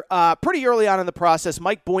clear, pretty early on in the process,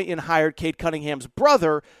 Mike Boynton hired Cade Cunningham's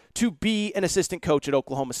brother to be an assistant coach at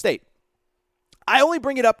Oklahoma State. I only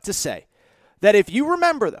bring it up to say that if you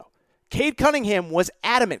remember, though, Cade Cunningham was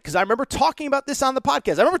adamant, because I remember talking about this on the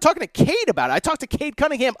podcast. I remember talking to Cade about it. I talked to Cade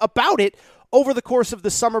Cunningham about it over the course of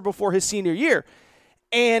the summer before his senior year.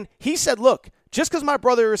 And he said, look, just because my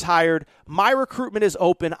brother is hired, my recruitment is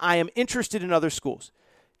open. I am interested in other schools.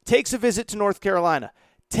 Takes a visit to North Carolina.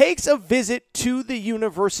 Takes a visit to the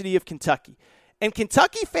University of Kentucky. And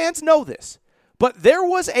Kentucky fans know this, but there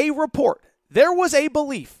was a report, there was a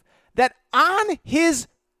belief that on his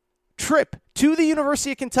trip to the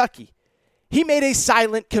University of Kentucky, he made a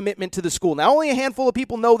silent commitment to the school. Now, only a handful of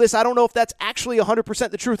people know this. I don't know if that's actually 100%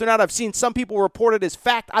 the truth or not. I've seen some people report it as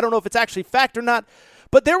fact. I don't know if it's actually fact or not.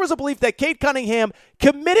 But there was a belief that Cade Cunningham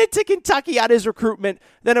committed to Kentucky on his recruitment.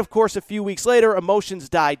 Then, of course, a few weeks later, emotions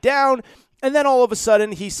died down. And then all of a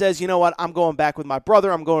sudden, he says, you know what, I'm going back with my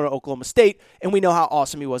brother. I'm going to Oklahoma State. And we know how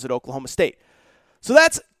awesome he was at Oklahoma State. So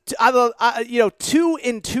that's 2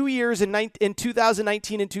 in 2 years in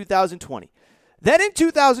 2019 and 2020. Then in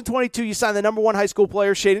 2022, you sign the number one high school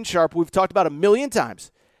player, Shaedon Sharpe, we've talked about a million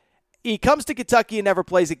times. He comes to Kentucky and never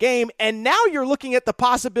plays a game, and now you're looking at the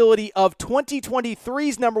possibility of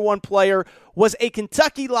 2023's number one player was a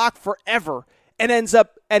Kentucky lock forever and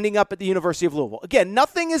ending up at the University of Louisville. Again,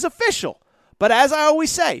 nothing is official, but as I always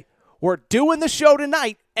say, we're doing the show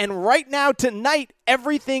tonight, and right now, tonight,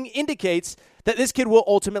 everything indicates that this kid will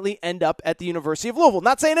ultimately end up at the University of Louisville.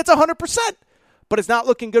 Not saying it's 100%, but it's not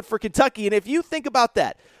looking good for Kentucky. And if you think about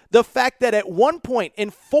that, the fact that at one point in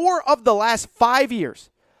 4 of the last 5 years,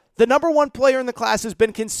 the number one player in the class has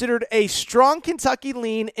been considered a strong Kentucky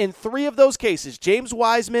lean in 3 of those cases. James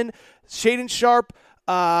Wiseman, Shaedon Sharpe,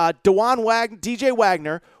 DJ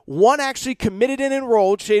Wagner. One actually committed and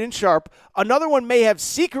enrolled, Shaedon Sharpe. Another one may have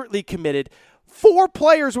secretly committed. 4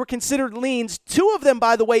 players were considered leans. 2 of them,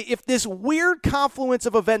 by the way, if this weird confluence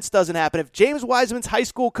of events doesn't happen, if James Wiseman's high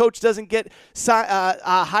school coach doesn't get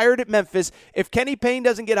hired at Memphis, if Kenny Payne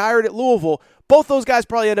doesn't get hired at Louisville, both those guys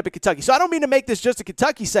probably end up at Kentucky. So I don't mean to make this just a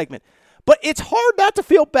Kentucky segment, but it's hard not to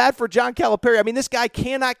feel bad for John Calipari. I mean, this guy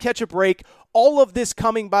cannot catch a break. All of this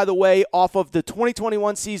coming, by the way, off of the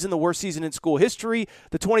 2021 season, the worst season in school history,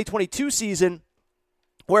 the 2022 season,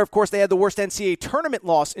 where, of course, they had the worst NCAA tournament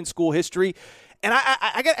loss in school history. And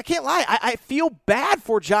I can't lie, I feel bad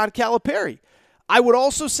for John Calipari. I would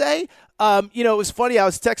also say, it was funny, I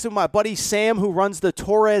was texting my buddy Sam, who runs the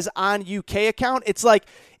Torres on UK account. It's like,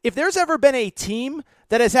 if there's ever been a team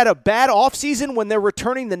that has had a bad offseason when they're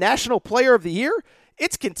returning the National Player of the Year,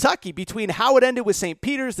 it's Kentucky, between how it ended with St.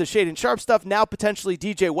 Peter's, the Shaedon Sharpe stuff, now potentially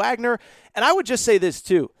DJ Wagner. And I would just say this,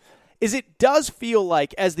 too, is it does feel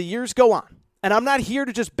like, as the years go on, and I'm not here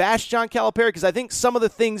to just bash John Calipari, because I think some of the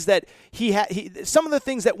things that some of the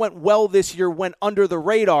things that went well this year went under the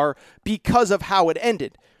radar because of how it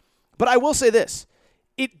ended. But I will say this.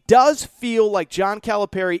 It does feel like John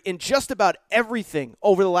Calipari, in just about everything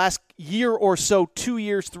over the last year or so, 2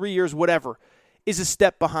 years, 3 years, whatever, is a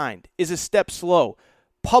step behind, is a step slow.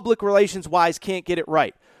 Public relations-wise, can't get it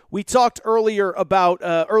right. We talked earlier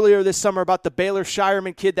this summer about the Baylor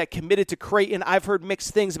Shireman kid that committed to Creighton. I've heard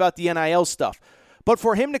mixed things about the NIL stuff. But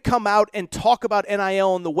for him to come out and talk about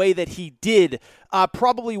NIL in the way that he did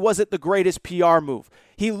probably wasn't the greatest PR move.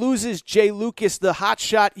 He loses Jay Lucas, the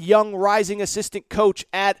hotshot young rising assistant coach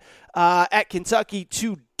at Kentucky,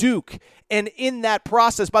 to Duke. And in that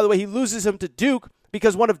process, by the way, he loses him to Duke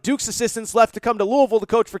because one of Duke's assistants left to come to Louisville to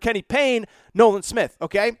coach for Kenny Payne, Nolan Smith,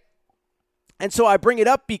 okay? And so I bring it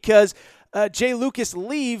up because Jay Lucas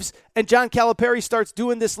leaves and John Calipari starts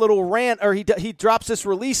doing this little rant, or he drops this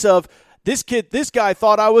release of, this guy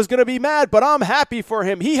thought I was going to be mad, but I'm happy for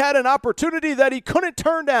him. He had an opportunity that he couldn't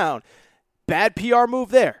turn down. Bad PR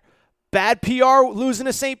move there. Bad PR losing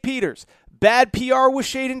to St. Peter's. Bad PR with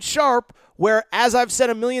Shaedon Sharpe, where, as I've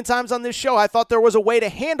said a million times on this show, I thought there was a way to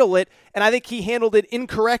handle it, and I think he handled it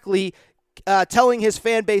incorrectly, telling his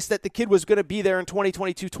fan base that the kid was going to be there in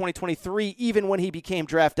 2022, 2023, even when he became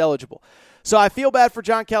draft eligible. So I feel bad for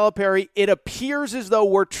John Calipari. It appears as though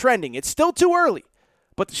we're trending. It's still too early,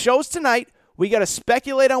 but the show's tonight. We got to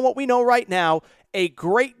speculate on what we know right now. A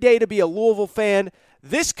great day to be a Louisville fan.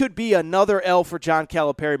 This could be another L for John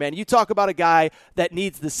Calipari, man. You talk about a guy that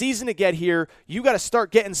needs the season to get here. You got to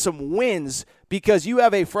start getting some wins because you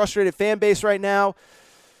have a frustrated fan base right now.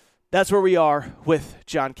 That's where we are with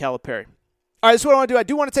John Calipari. All right, this is what I want to do. I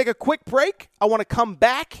do want to take a quick break. I want to come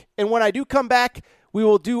back, and when I do come back, we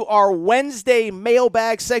will do our Wednesday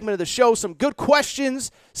mailbag segment of the show. Some good questions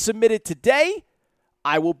submitted today.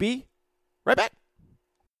 I will be right back.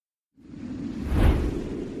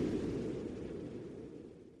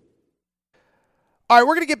 All right,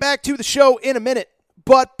 we're going to get back to the show in a minute,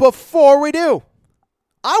 but before we do,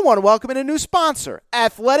 I want to welcome in a new sponsor,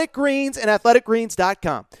 Athletic Greens and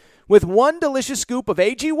athleticgreens.com. With one delicious scoop of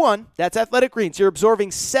AG1, that's Athletic Greens, you're absorbing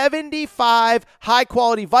 75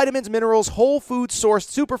 high-quality vitamins, minerals, whole food-sourced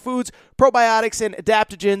superfoods, probiotics, and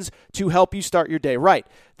adaptogens to help you start your day right.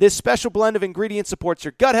 This special blend of ingredients supports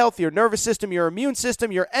your gut health, your nervous system, your immune system,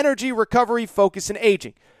 your energy, recovery, focus, and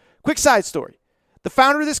aging. Quick side story. The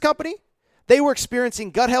founder of this company, they were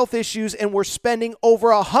experiencing gut health issues and were spending over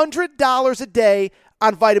 $100 a day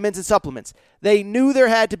on vitamins and supplements. They knew there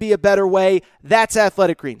had to be a better way. That's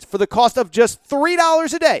Athletic Greens. For the cost of just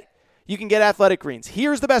 $3 a day, you can get Athletic Greens.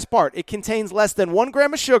 Here's the best part. It contains less than 1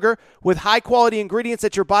 gram of sugar with high-quality ingredients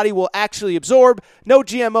that your body will actually absorb. No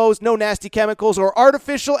GMOs, no nasty chemicals, or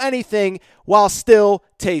artificial anything while still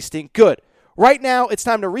tasting good. Right now, it's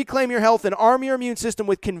time to reclaim your health and arm your immune system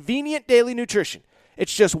with convenient daily nutrition.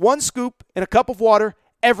 It's just 1 scoop in a cup of water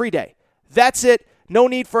every day. That's it. No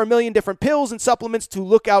need for a million different pills and supplements to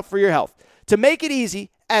look out for your health. To make it easy,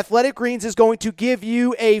 Athletic Greens is going to give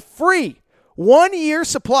you a free 1-year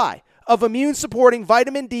supply of immune-supporting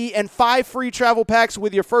vitamin D and 5 free travel packs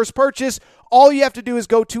with your first purchase. All you have to do is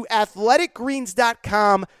go to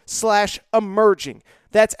athleticgreens.com/emerging.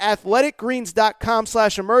 That's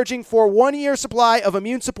athleticgreens.com/emerging for 1-year supply of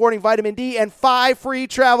immune-supporting vitamin D and 5 free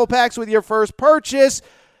travel packs with your first purchase.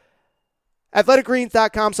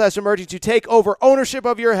 athleticgreens.com/emerging to take over ownership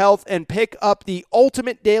of your health and pick up the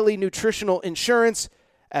ultimate daily nutritional insurance.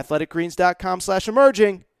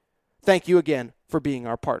 athleticgreens.com/emerging. Thank you again for being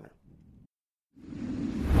our partner.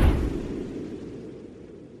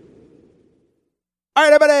 All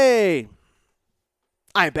right, everybody.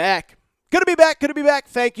 I'm back. Good to be back.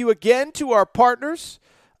 Thank you again to our partners.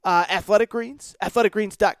 Athletic Greens,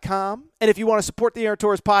 athleticgreens.com. And if you want to support the Aaron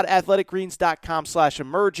Torres pod,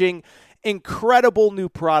 athleticgreens.com/emerging. Incredible new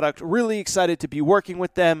product. Really excited to be working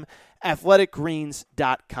with them.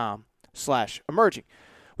 athleticgreens.com/emerging.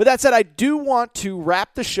 With that said, I do want to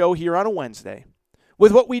wrap the show here on a Wednesday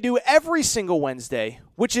with what we do every single Wednesday,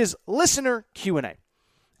 which is listener Q&A. And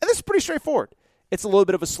this is pretty straightforward. It's a little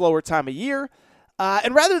bit of a slower time of year.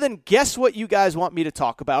 And rather than guess what you guys want me to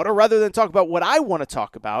talk about, or rather than talk about what I want to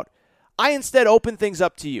talk about, I instead open things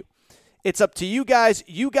up to you. It's up to you guys.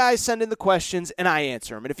 You guys send in the questions, and I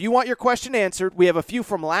answer them. And if you want your question answered, we have a few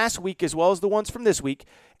from last week as well as the ones from this week.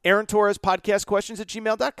 Aaron Torres podcast questions at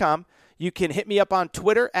gmail.com. You can hit me up on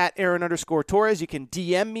Twitter at Aaron_Torres. You can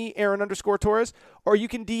DM me Aaron_Torres, or you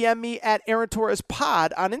can DM me at Aaron Torres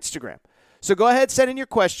Pod on Instagram. So go ahead, send in your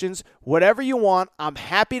questions, whatever you want. I'm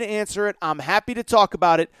happy to answer it. I'm happy to talk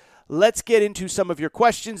about it. Let's get into some of your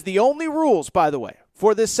questions. The only rules, by the way,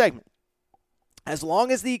 for this segment, as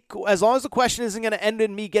long as the question isn't going to end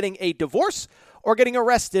in me getting a divorce or getting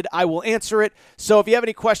arrested, I will answer it. So if you have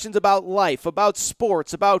any questions about life, about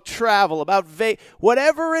sports, about travel, about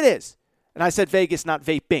whatever it is, and I said Vegas, not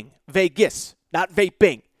vaping. Vegas, not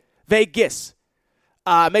vaping. Vegas.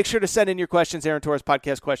 Make sure to send in your questions, Aaron Torres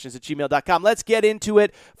podcast questions at gmail.com. Let's get into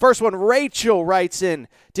it. First one, Rachel writes in,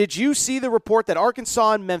 did you see the report that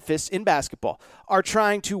Arkansas and Memphis in basketball are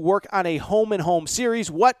trying to work on a home-and-home series?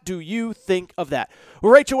 What do you think of that?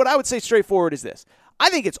 Well, Rachel, what I would say straightforward is this. I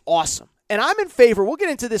think it's awesome. And I'm in favor. We'll get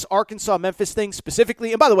into this Arkansas-Memphis thing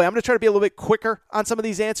specifically. And by the way, I'm going to try to be a little bit quicker on some of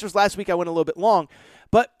these answers. Last week I went a little bit long.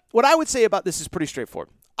 But what I would say about this is pretty straightforward.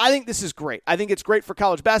 I think this is great. I think it's great for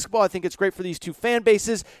college basketball. I think it's great for these two fan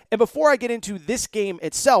bases. And before I get into this game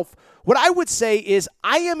itself, what I would say is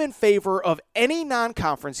I am in favor of any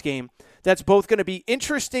non-conference game that's both going to be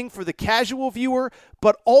interesting for the casual viewer,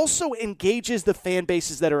 but also engages the fan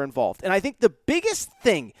bases that are involved. And I think the biggest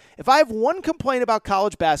thing, if I have one complaint about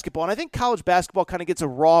college basketball, and I think college basketball kind of gets a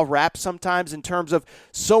raw rap sometimes in terms of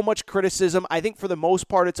so much criticism. I think for the most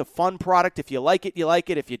part, it's a fun product. If you like it, you like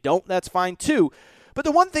it. If you don't, that's fine too. But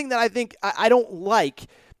the one thing that I think I don't like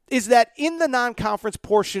is that in the non-conference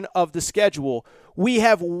portion of the schedule, we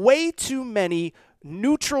have way too many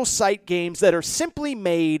neutral site games that are simply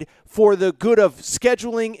made for the good of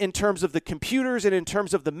scheduling in terms of the computers and in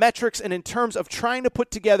terms of the metrics and in terms of trying to put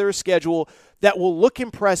together a schedule that will look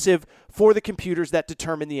impressive for the computers that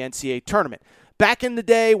determine the NCAA tournament. Back in the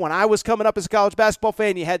day when I was coming up as a college basketball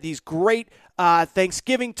fan, you had these great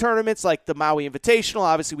Thanksgiving tournaments like the Maui Invitational.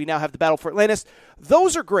 Obviously, we now have the Battle for Atlantis.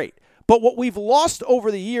 Those are great. But what we've lost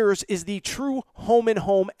over the years is the true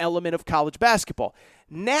home-and-home element of college basketball.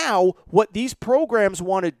 Now, what these programs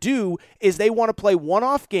want to do is they want to play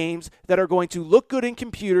one-off games that are going to look good in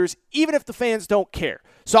computers, even if the fans don't care.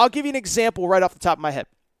 So I'll give you an example right off the top of my head.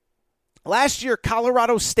 Last year,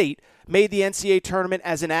 Colorado State made the NCAA tournament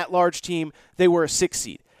as an at-large team. They were a 6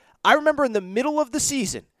 seed. I remember in the middle of the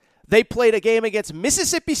season, they played a game against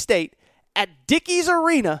Mississippi State at Dickies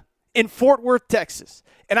Arena in Fort Worth, Texas.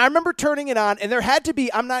 And I remember turning it on, and there had to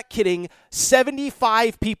be, I'm not kidding,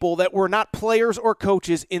 75 people that were not players or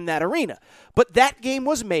coaches in that arena. But that game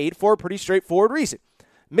was made for a pretty straightforward reason.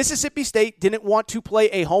 Mississippi State didn't want to play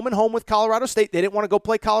a home-and-home with Colorado State. They didn't want to go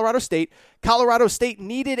play Colorado State. Colorado State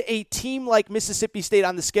needed a team like Mississippi State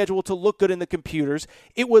on the schedule to look good in the computers.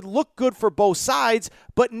 It would look good for both sides,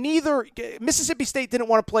 but Mississippi State didn't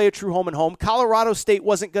want to play a true home-and-home. Colorado State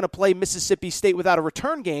wasn't going to play Mississippi State without a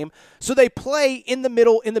return game, so they play in the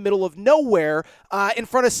middle of nowhere in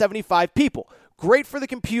front of 75 people. Great for the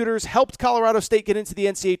computers, helped Colorado State get into the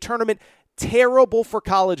NCAA tournament. Terrible for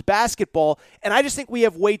college basketball, and I just think we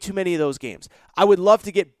have way too many of those games. I would love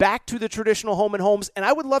to get back to the traditional home and homes, and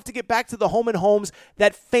I would love to get back to the home and homes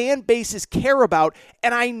that fan bases care about,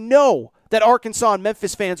 and I know that Arkansas and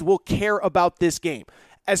Memphis fans will care about this game.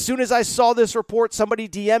 As soon as I saw this report, somebody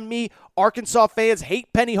DM'd me, Arkansas fans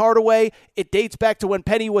hate Penny Hardaway. It dates back to when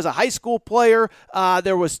Penny was a high school player.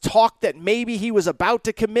 There was talk that maybe he was about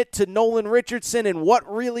to commit to Nolan Richardson, and what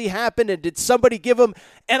really happened, and did somebody give him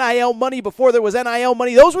NIL money before there was NIL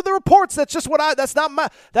money? Those were the reports. That's just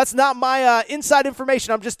that's not my inside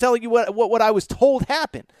information. I'm just telling you what I was told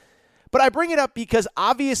happened. But I bring it up because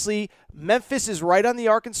obviously Memphis is right on the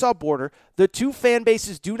Arkansas border. The two fan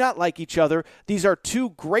bases do not like each other. These are two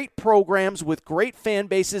great programs with great fan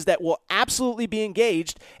bases that will absolutely be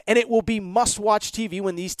engaged, and it will be must-watch TV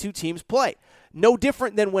when these two teams play. No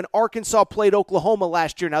different than when Arkansas played Oklahoma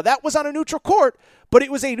last year. Now, that was on a neutral court, but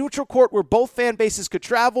it was a neutral court where both fan bases could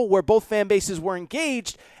travel, where both fan bases were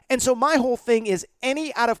engaged. And so my whole thing is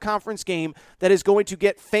any out-of-conference game that is going to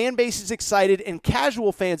get fan bases excited and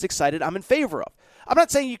casual fans excited, I'm in favor of. I'm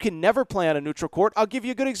not saying you can never play on a neutral court. I'll give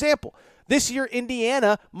you a good example. This year,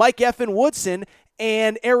 Indiana, Mike Effin Woodson,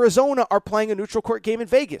 and Arizona are playing a neutral court game in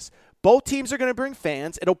Vegas. Both teams are going to bring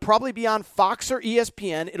fans. It'll probably be on Fox or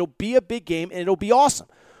ESPN. It'll be a big game, and it'll be awesome.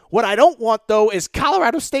 What I don't want, though, is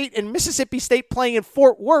Colorado State and Mississippi State playing in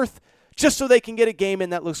Fort Worth just so they can get a game in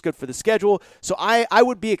that looks good for the schedule. So I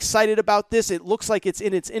would be excited about this. It looks like it's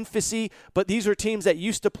in its infancy, but these are teams that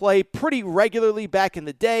used to play pretty regularly back in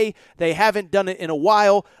the day. They haven't done it in a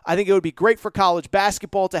while. I think it would be great for college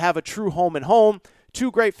basketball to have a true home and home.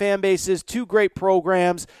 Two great fan bases, two great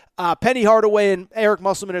programs. Penny Hardaway and Eric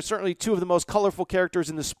Musselman are certainly two of the most colorful characters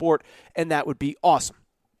in the sport, and that would be awesome.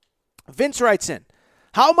 Vince writes in,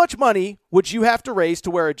 how much money would you have to raise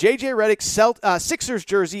to wear a J.J. Redick Sixers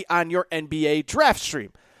jersey on your NBA draft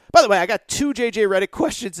stream? By the way, I got 2 J.J. Redick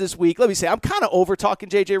questions this week. Let me say, I'm kind of over talking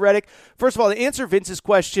J.J. Redick. First of all, to answer Vince's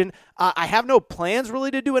question, I have no plans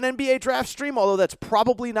really to do an NBA draft stream, although that's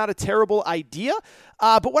probably not a terrible idea.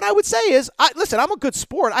 But what I would say is, listen, I'm a good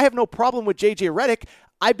sport. I have no problem with J.J. Redick.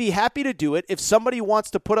 I'd be happy to do it. If somebody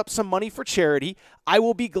wants to put up some money for charity, I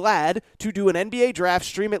will be glad to do an NBA draft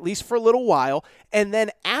stream, at least for a little while. And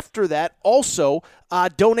then after that, also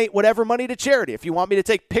donate whatever money to charity. If you want me to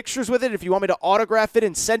take pictures with it, if you want me to autograph it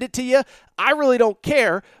and send it to you, I really don't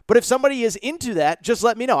care. But if somebody is into that, just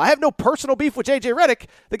let me know. I have no personal beef with J.J. Redick.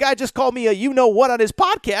 The guy just called me a you-know-what on his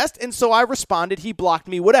podcast, and so I responded. He blocked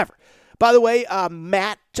me, whatever. By the way,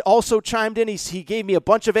 Matt also chimed in. He gave me a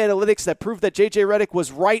bunch of analytics that proved that J.J. Redick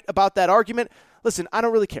was right about that argument. Listen, I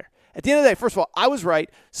don't really care. At the end of the day, first of all, I was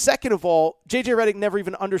right. Second of all, J.J. Redick never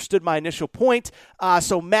even understood my initial point.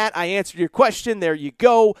 So, Matt, I answered your question. There you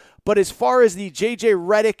go. But as far as the J.J.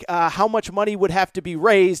 Redick, how much money would have to be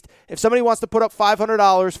raised, if somebody wants to put up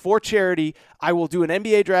 $500 for charity, I will do an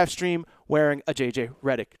NBA draft stream wearing a J.J.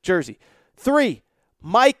 Redick jersey. 3,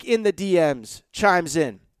 Mike in the DMs chimes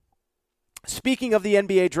in. Speaking of the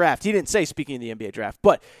NBA draft, he didn't say speaking of the NBA draft,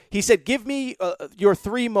 but he said, give me your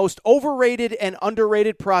 3 most overrated and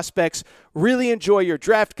underrated prospects. Really enjoy your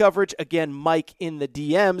draft coverage. Again, Mike in the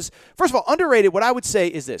DMs. First of all, underrated, what I would say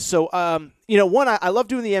is this. So, one, I love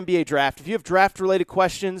doing the NBA draft. If you have draft-related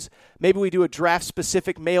questions, maybe we do a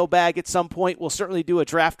draft-specific mailbag at some point. We'll certainly do a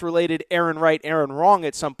draft-related Aaron Right, Aaron Wrong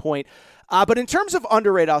at some point. But in terms of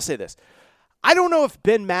underrated, I'll say this. I don't know if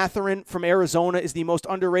Ben Mathurin from Arizona is the most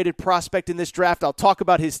underrated prospect in this draft. I'll talk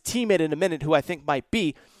about his teammate in a minute, who I think might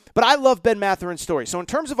be. But I love Ben Mathurin's story. So in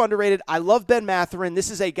terms of underrated, I love Ben Mathurin.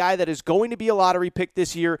 This is a guy that is going to be a lottery pick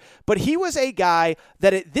this year. But he was a guy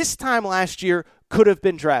that at this time last year could have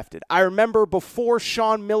been drafted. I remember before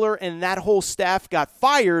Sean Miller and that whole staff got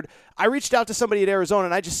fired, I reached out to somebody at Arizona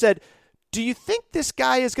and I just said, do you think this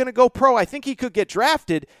guy is going to go pro? I think he could get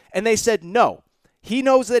drafted. And they said no. He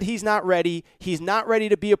knows that he's not ready. He's not ready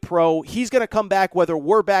to be a pro. He's going to come back whether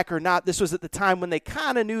we're back or not. This was at the time when they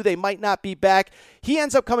kind of knew they might not be back. He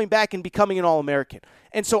ends up coming back and becoming an All-American.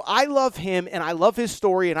 And so I love him, and I love his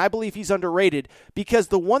story, and I believe he's underrated because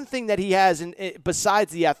the one thing that he has,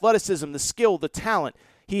 besides the athleticism, the skill, the talent,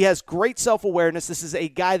 he has great self-awareness. This is a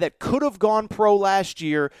guy that could have gone pro last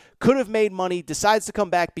year, could have made money, decides to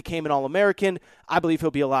come back, became an All-American. I believe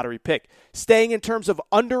he'll be a lottery pick. Staying in terms of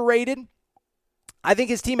underrated, I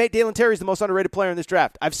think his teammate Dalen Terry is the most underrated player in this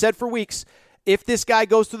draft. I've said for weeks, if this guy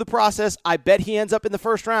goes through the process, I bet he ends up in the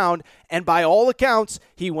first round. And by all accounts,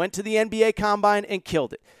 he went to the NBA Combine and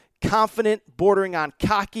killed it. Confident, bordering on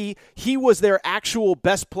cocky. He was their actual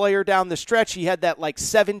best player down the stretch. He had that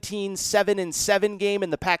 17-7-7 game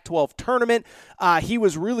in the Pac-12 tournament. He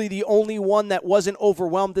was really the only one that wasn't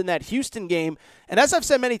overwhelmed in that Houston game. And as I've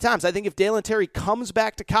said many times, I think if Dalen Terry comes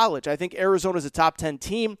back to college, I think Arizona's a top 10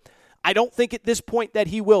 team. I don't think at this point that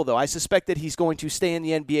he will, though. I suspect that he's going to stay in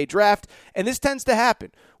the NBA draft, and this tends to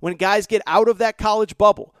happen when guys get out of that college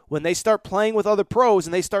bubble, when they start playing with other pros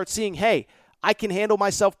and they start seeing, hey, I can handle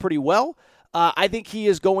myself pretty well. I think he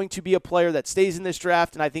is going to be a player that stays in this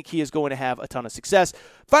draft, and I think he is going to have a ton of success.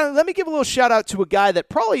 Finally, let me give a little shout-out to a guy that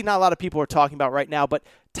probably not a lot of people are talking about right now, but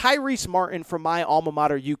Tyrese Martin from my alma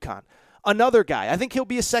mater, UConn. Another guy. I think he'll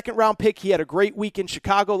be a second-round pick. He had a great week in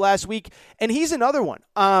Chicago last week, and he's another one.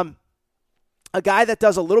 A guy that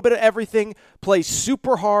does a little bit of everything, plays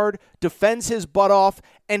super hard, defends his butt off,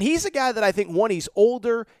 and he's a guy that I think, one, he's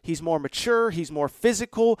older, he's more mature, he's more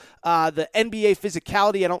physical. The NBA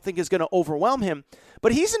physicality I don't think is going to overwhelm him.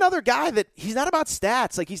 But he's another guy that he's not about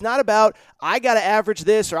stats. He's not about, I got to average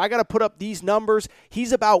this or I got to put up these numbers.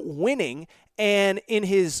 He's about winning. And in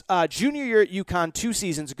his junior year at UConn 2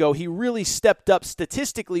 seasons ago, he really stepped up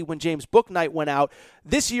statistically when James Bouknight went out.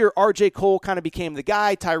 This year, R.J. Cole kind of became the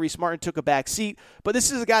guy. Tyrese Martin took a back seat. But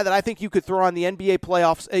this is a guy that I think you could throw on the NBA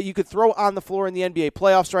playoffs. You could throw on the floor in the NBA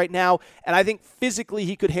playoffs right now, and I think physically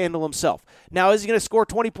he could handle himself. Now, is he going to score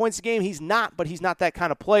 20 points a game? He's not, but he's not that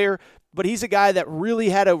kind of player. But he's a guy that really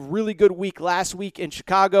had a really good week last week in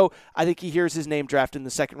Chicago. I think he hears his name drafted in the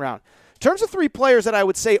second round. In terms of 3 players that I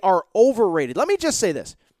would say are overrated, let me just say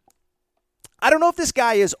this. I don't know if this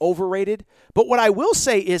guy is overrated, but what I will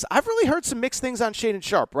say is I've really heard some mixed things on Shaedon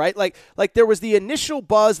Sharpe, right? Like there was the initial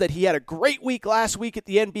buzz that he had a great week last week at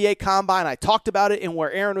the NBA Combine. I talked about it in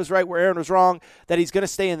where Aaron was right, where Aaron was wrong, that he's going to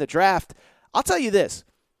stay in the draft. I'll tell you this.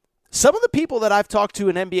 Some of the people that I've talked to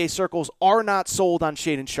in NBA circles are not sold on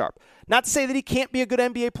Shaedon Sharpe. Not to say that he can't be a good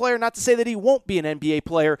NBA player, not to say that he won't be an NBA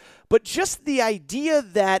player, but just the idea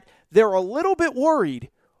that they're a little bit worried.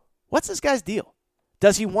 What's this guy's deal?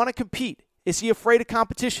 Does he want to compete? Is he afraid of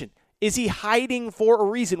competition? Is he hiding for a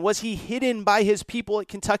reason? Was he hidden by his people at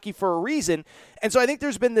Kentucky for a reason? And so I think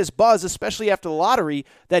there's been this buzz, especially after the lottery,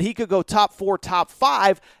 that he could go top 4, top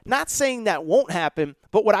 5. Not saying that won't happen,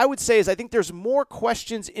 but what I would say is I think there's more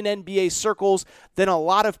questions in NBA circles than a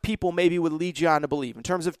lot of people maybe would lead you on to believe. In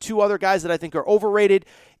terms of 2 other guys that I think are overrated,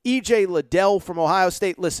 E.J. Liddell from Ohio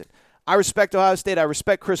State. Listen, I respect Ohio State. I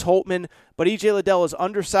respect Chris Holtmann, but E.J. Liddell is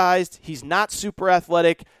undersized. He's not super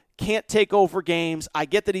athletic. Can't take over games. I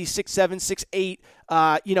get that he's 6'7",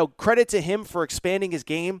 6'8". Credit to him for expanding his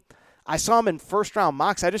game. I saw him in first-round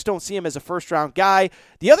mocks. I just don't see him as a first-round guy.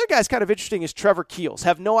 The other guy's kind of interesting is Trevor Keels.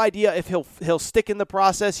 Have no idea if he'll stick in the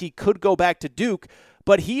process. He could go back to Duke,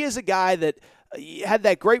 but he is a guy that had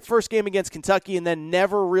that great first game against Kentucky and then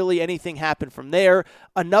never really anything happened from there.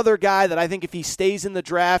 Another guy that I think if he stays in the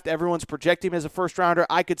draft, everyone's projecting him as a first-rounder.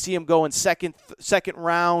 I could see him going second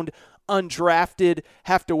round, undrafted,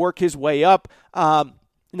 have to work his way up.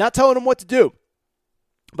 Not telling him what to do,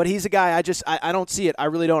 but he's a guy I don't see it. I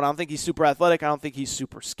really don't. I don't think he's super athletic. I don't think he's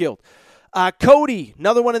super skilled. Cody,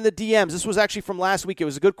 another one in the DMs. This was actually from last week. It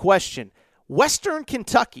was a good question. Western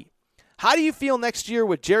Kentucky. How do you feel next year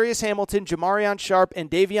with Jarius Hamilton, Jamarion Sharp, and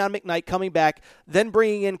Davion McKnight coming back, then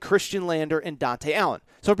bringing in Christian Lander and Dante Allen?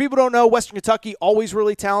 So if people don't know, Western Kentucky, always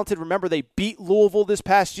really talented. Remember, they beat Louisville this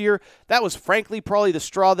past year. That was, frankly, probably the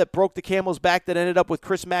straw that broke the camel's back that ended up with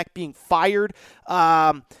Chris Mack being fired.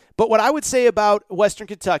 But what I would say about Western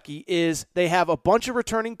Kentucky is they have a bunch of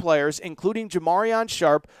returning players, including Jamarion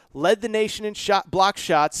Sharp, led the nation in block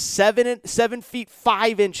shots, 7 feet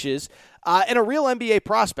 5 inches, and a real NBA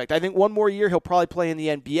prospect. I think one more year he'll probably play in the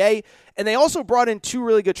NBA. And they also brought in 2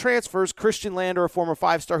 really good transfers, Christian Lander, a former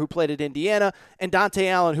 5-star who played at Indiana, and Dante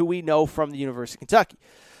Allen, who we know from the University of Kentucky.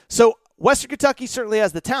 So Western Kentucky certainly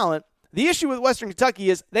has the talent. The issue with Western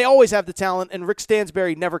Kentucky is they always have the talent, and Rick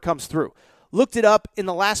Stansbury never comes through. Looked it up. In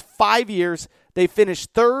the last 5 years, they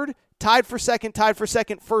finished 3rd, tied for second,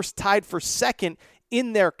 first, tied for second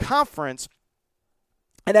in their conference,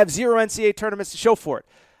 and have 0 NCAA tournaments to show for it.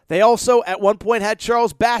 They also, at one point, had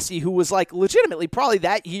Charles Bassey, who was legitimately probably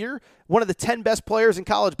that year one of the 10 best players in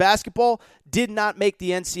college basketball, did not make the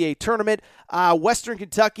NCAA tournament. Western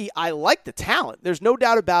Kentucky, I like the talent. There's no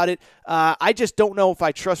doubt about it. I just don't know if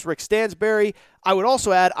I trust Rick Stansbury. I would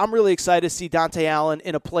also add, I'm really excited to see Dante Allen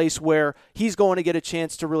in a place where he's going to get a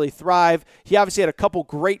chance to really thrive. He obviously had a couple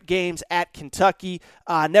great games at Kentucky,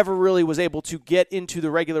 never really was able to get into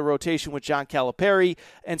the regular rotation with John Calipari,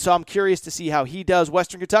 and so I'm curious to see how he does.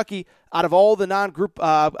 Western Kentucky, out of all the non-group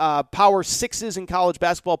Power 6s in college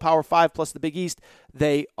basketball, Power 5 plus the Big East,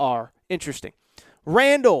 they are interesting.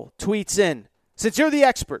 Randall tweets in, since you're the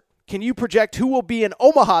expert, can you project who will be in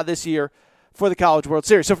Omaha this year for the College World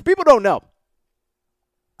Series? So for people who don't know,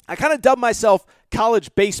 I kind of dubbed myself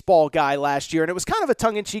college baseball guy last year, and it was kind of a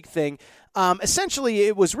tongue-in-cheek thing. Essentially,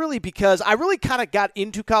 it was really because I really kind of got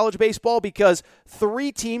into college baseball because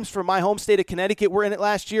 3 teams from my home state of Connecticut were in it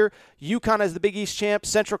last year. UConn as the Big East champ,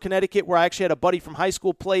 Central Connecticut, where I actually had a buddy from high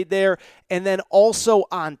school played there, and then also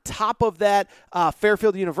on top of that,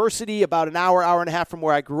 Fairfield University, about an hour and a half from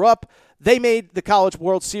where I grew up. They made the College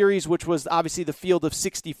World Series, which was obviously the field of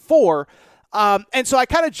 64. And so I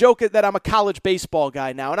kind of joke that I'm a college baseball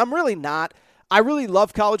guy now, and I'm really not. I really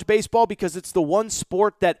love college baseball because it's the one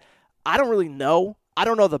sport that I don't really know. I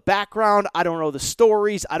don't know the background. I don't know the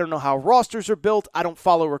stories. I don't know how rosters are built. I don't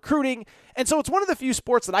follow recruiting. And so it's one of the few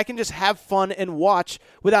sports that I can just have fun and watch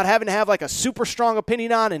without having to have like a super strong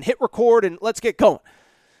opinion on and hit record and let's get going.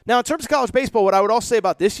 Now, in terms of college baseball, what I would also say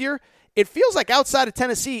about this year, it feels like outside of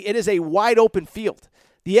Tennessee, it is a wide open field.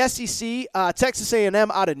 The SEC, Texas A&M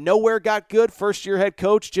out of nowhere got good. First-year head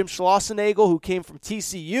coach Jim Schlossenagel, who came from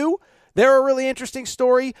TCU. They're a really interesting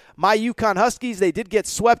story. My UConn Huskies, they did get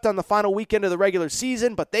swept on the final weekend of the regular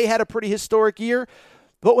season, but they had a pretty historic year.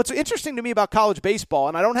 But what's interesting to me about college baseball,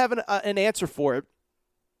 and I don't have an answer for it,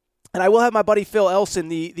 and I will have my buddy Phil Elson,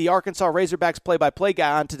 the Arkansas Razorbacks play-by-play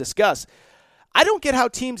guy, on to discuss. I don't get how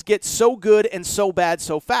teams get so good and so bad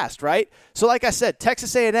so fast, right? So like I said,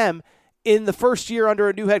 Texas A&M in the first year under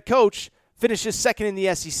a new head coach finishes second in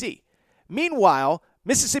the SEC. Meanwhile,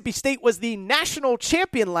 Mississippi State was the national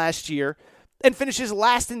champion last year and finishes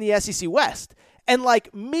last in the SEC West. And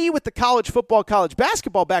like me with the college football, college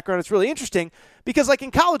basketball background, it's really interesting because like in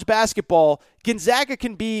college basketball, Gonzaga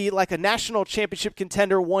can be like a national championship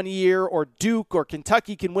contender one year, or Duke or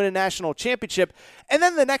Kentucky can win a national championship, and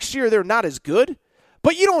then the next year they're not as good.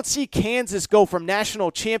 But you don't see Kansas go from national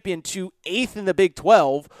champion to 8th in the Big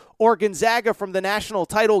 12, or Gonzaga from the national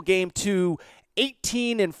title game to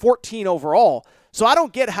 18 and 14 overall. So I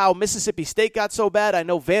don't get how Mississippi State got so bad. I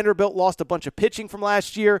know Vanderbilt lost a bunch of pitching from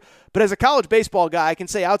last year, but as a college baseball guy, I can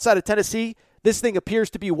say outside of Tennessee, this thing appears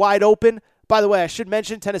to be wide open. By the way, I should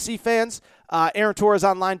mention, Tennessee fans,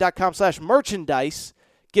 AaronTorresOnline.com/merchandise.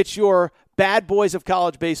 Get your Bad Boys of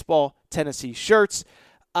College Baseball Tennessee shirts.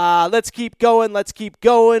 Let's keep going.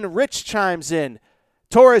 Rich chimes in.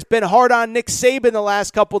 Torres been hard on Nick Saban the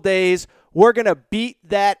last couple days. We're going to beat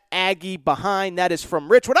that Aggie behind. That is from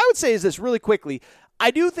Rich. What I would say is this really quickly. I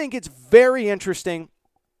do think it's very interesting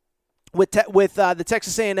with the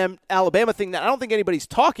Texas A&M Alabama thing that I don't think anybody's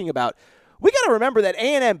talking about. We got to remember that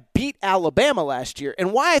A&M beat Alabama last year.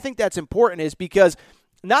 And why I think that's important is because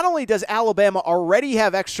not only does Alabama already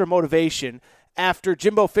have extra motivation after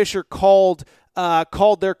Jimbo Fisher called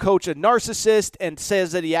their coach a narcissist and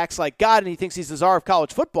says that he acts like God and he thinks he's the czar of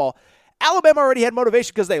college football, Alabama already had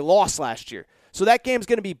motivation because they lost last year. So that game's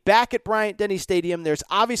going to be back at Bryant-Denny Stadium. There's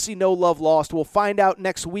obviously no love lost. We'll find out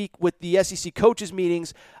next week with the SEC coaches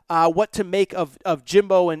meetings what to make of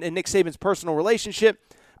Jimbo and Nick Saban's personal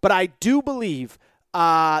relationship. But I do believe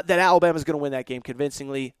that Alabama's going to win that game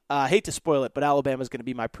convincingly. Hate to spoil it, but Alabama's going to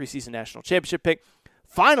be my preseason national championship pick.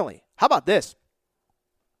 Finally, how about this?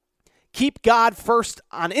 Keep God First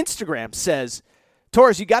on Instagram says,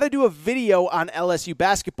 Torres, you got to do a video on LSU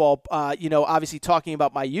basketball, obviously talking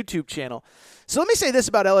about my YouTube channel. So let me say this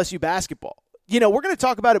about LSU basketball. We're going to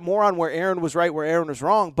talk about it more on where Aaron was right, where Aaron was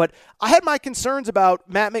wrong, but I had my concerns about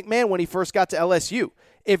Matt McMahon when he first got to LSU.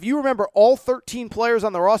 If you remember, all 13 players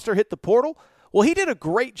on the roster hit the portal. Well, he did a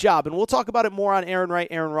great job, and we'll talk about it more on Aaron Right,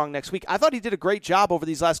 Aaron Wrong next week. I thought he did a great job over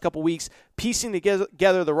these last couple weeks piecing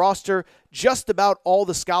together the roster. Just about all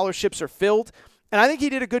the scholarships are filled. And I think he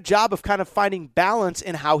did a good job of kind of finding balance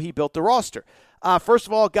in how he built the roster. First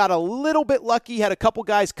of all, got a little bit lucky. Had a couple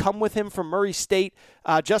guys come with him from Murray State.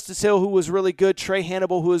 Justice Hill, who was really good. Trey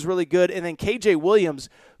Hannibal, who was really good. And then KJ Williams,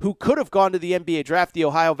 who could have gone to the NBA draft, the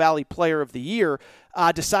Ohio Valley Player of the Year,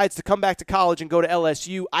 decides to come back to college and go to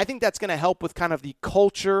LSU. I think that's going to help with kind of the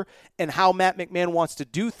culture and how Matt McMahon wants to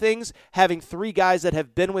do things, having three guys that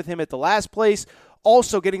have been with him at the last place.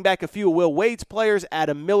 Also getting back a few of Will Wade's players,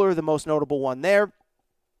 Adam Miller, the most notable one there.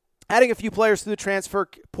 Adding a few players through the transfer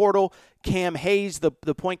portal, Cam Hayes, the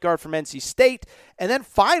point guard from NC State. And then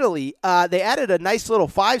finally, they added a nice little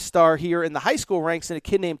 5-star here in the high school ranks and a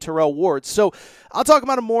kid named Terrell Ward. So I'll talk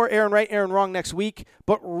about him more, Aaron Right, Aaron Wrong next week.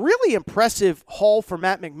 But really impressive haul for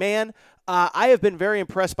Matt McMahon. I have been very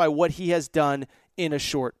impressed by what he has done in a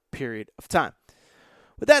short period of time.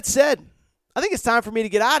 With that said, I think it's time for me to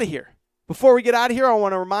get out of here. Before we get out of here, I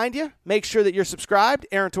want to remind you, make sure that you're subscribed.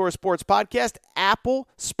 Aaron Torres Sports Podcast, Apple,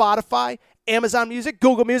 Spotify, Amazon Music,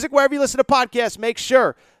 Google Music, wherever you listen to podcasts, make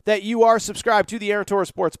sure that you are subscribed to the Aaron Torres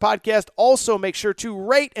Sports Podcast. Also, make sure to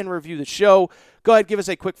rate and review the show. Go ahead, give us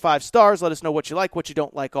a quick 5 stars. Let us know what you like, what you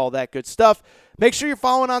don't like, all that good stuff. Make sure you're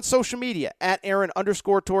following on social media, at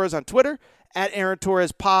Aaron_Torres on Twitter, at Aaron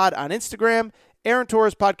Torres Pod on Instagram, Aaron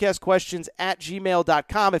Torres Podcast Questions at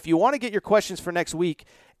gmail.com. If you want to get your questions for next week,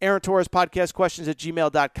 Aaron Torres Podcast Questions at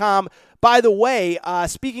gmail.com. By the way,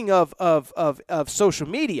 speaking of social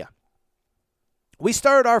media, we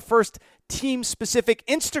started our first team-specific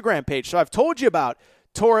Instagram page. So I've told you about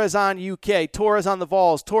Torres on UK, Torres on the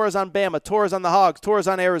Vols, Torres on Bama, Torres on the Hogs, Torres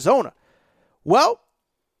on Arizona. Well,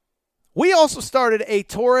 we also started a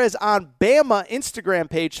Torres on Bama Instagram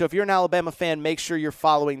page. So if you're an Alabama fan, make sure you're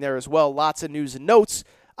following there as well. Lots of news and notes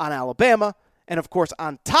on Alabama. And, of course,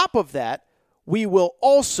 on top of that, we will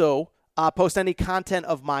also post any content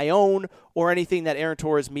of my own or anything that Aaron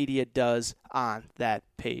Torres Media does on that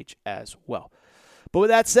page as well. But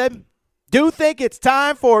with that said, do think it's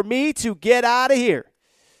time for me to get out of here.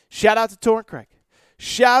 Shout out to Torrent Craig.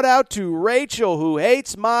 Shout out to Rachel, who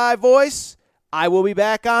hates my voice. I will be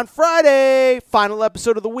back on Friday. Final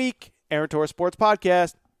episode of the week, Aaron Torres Sports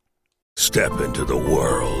Podcast. Step into the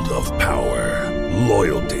world of power,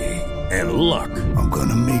 loyalty, and luck. I'm going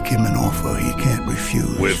to make him an offer he can't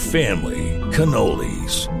refuse. With family,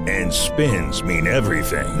 cannolis, and spins mean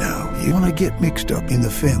everything. Now, you want to get mixed up in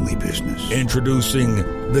the family business. Introducing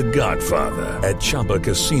The Godfather at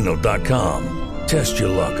ChumbaCasino.com. Test your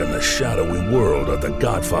luck in the shadowy world of The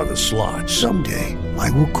Godfather slot. Someday, I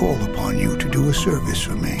will call upon you to do a service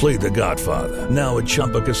for me. Play The Godfather, now at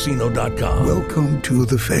ChumbaCasino.com. Welcome to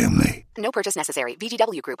the family. No purchase necessary.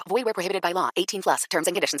 VGW Group. Void where prohibited by law. 18+. Terms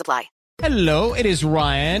and conditions apply. Hello, it is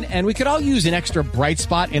Ryan, and we could all use an extra bright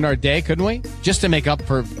spot in our day, couldn't we? Just to make up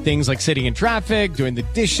for things like sitting in traffic, doing the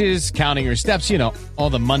dishes, counting your steps, you know,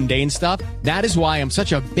 all the mundane stuff. That is why I'm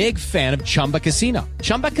such a big fan of Chumba Casino.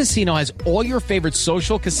 Chumba Casino has all your favorite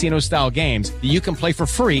social casino-style games that you can play for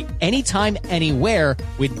free anytime, anywhere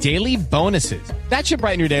with daily bonuses. That should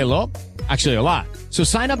brighten your day a little. Actually, a lot. So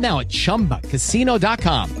sign up now at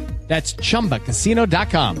ChumbaCasino.com. That's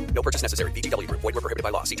ChumbaCasino.com. No purchase necessary. VGW Group. Void where prohibited by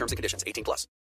law. See terms and conditions. 18+.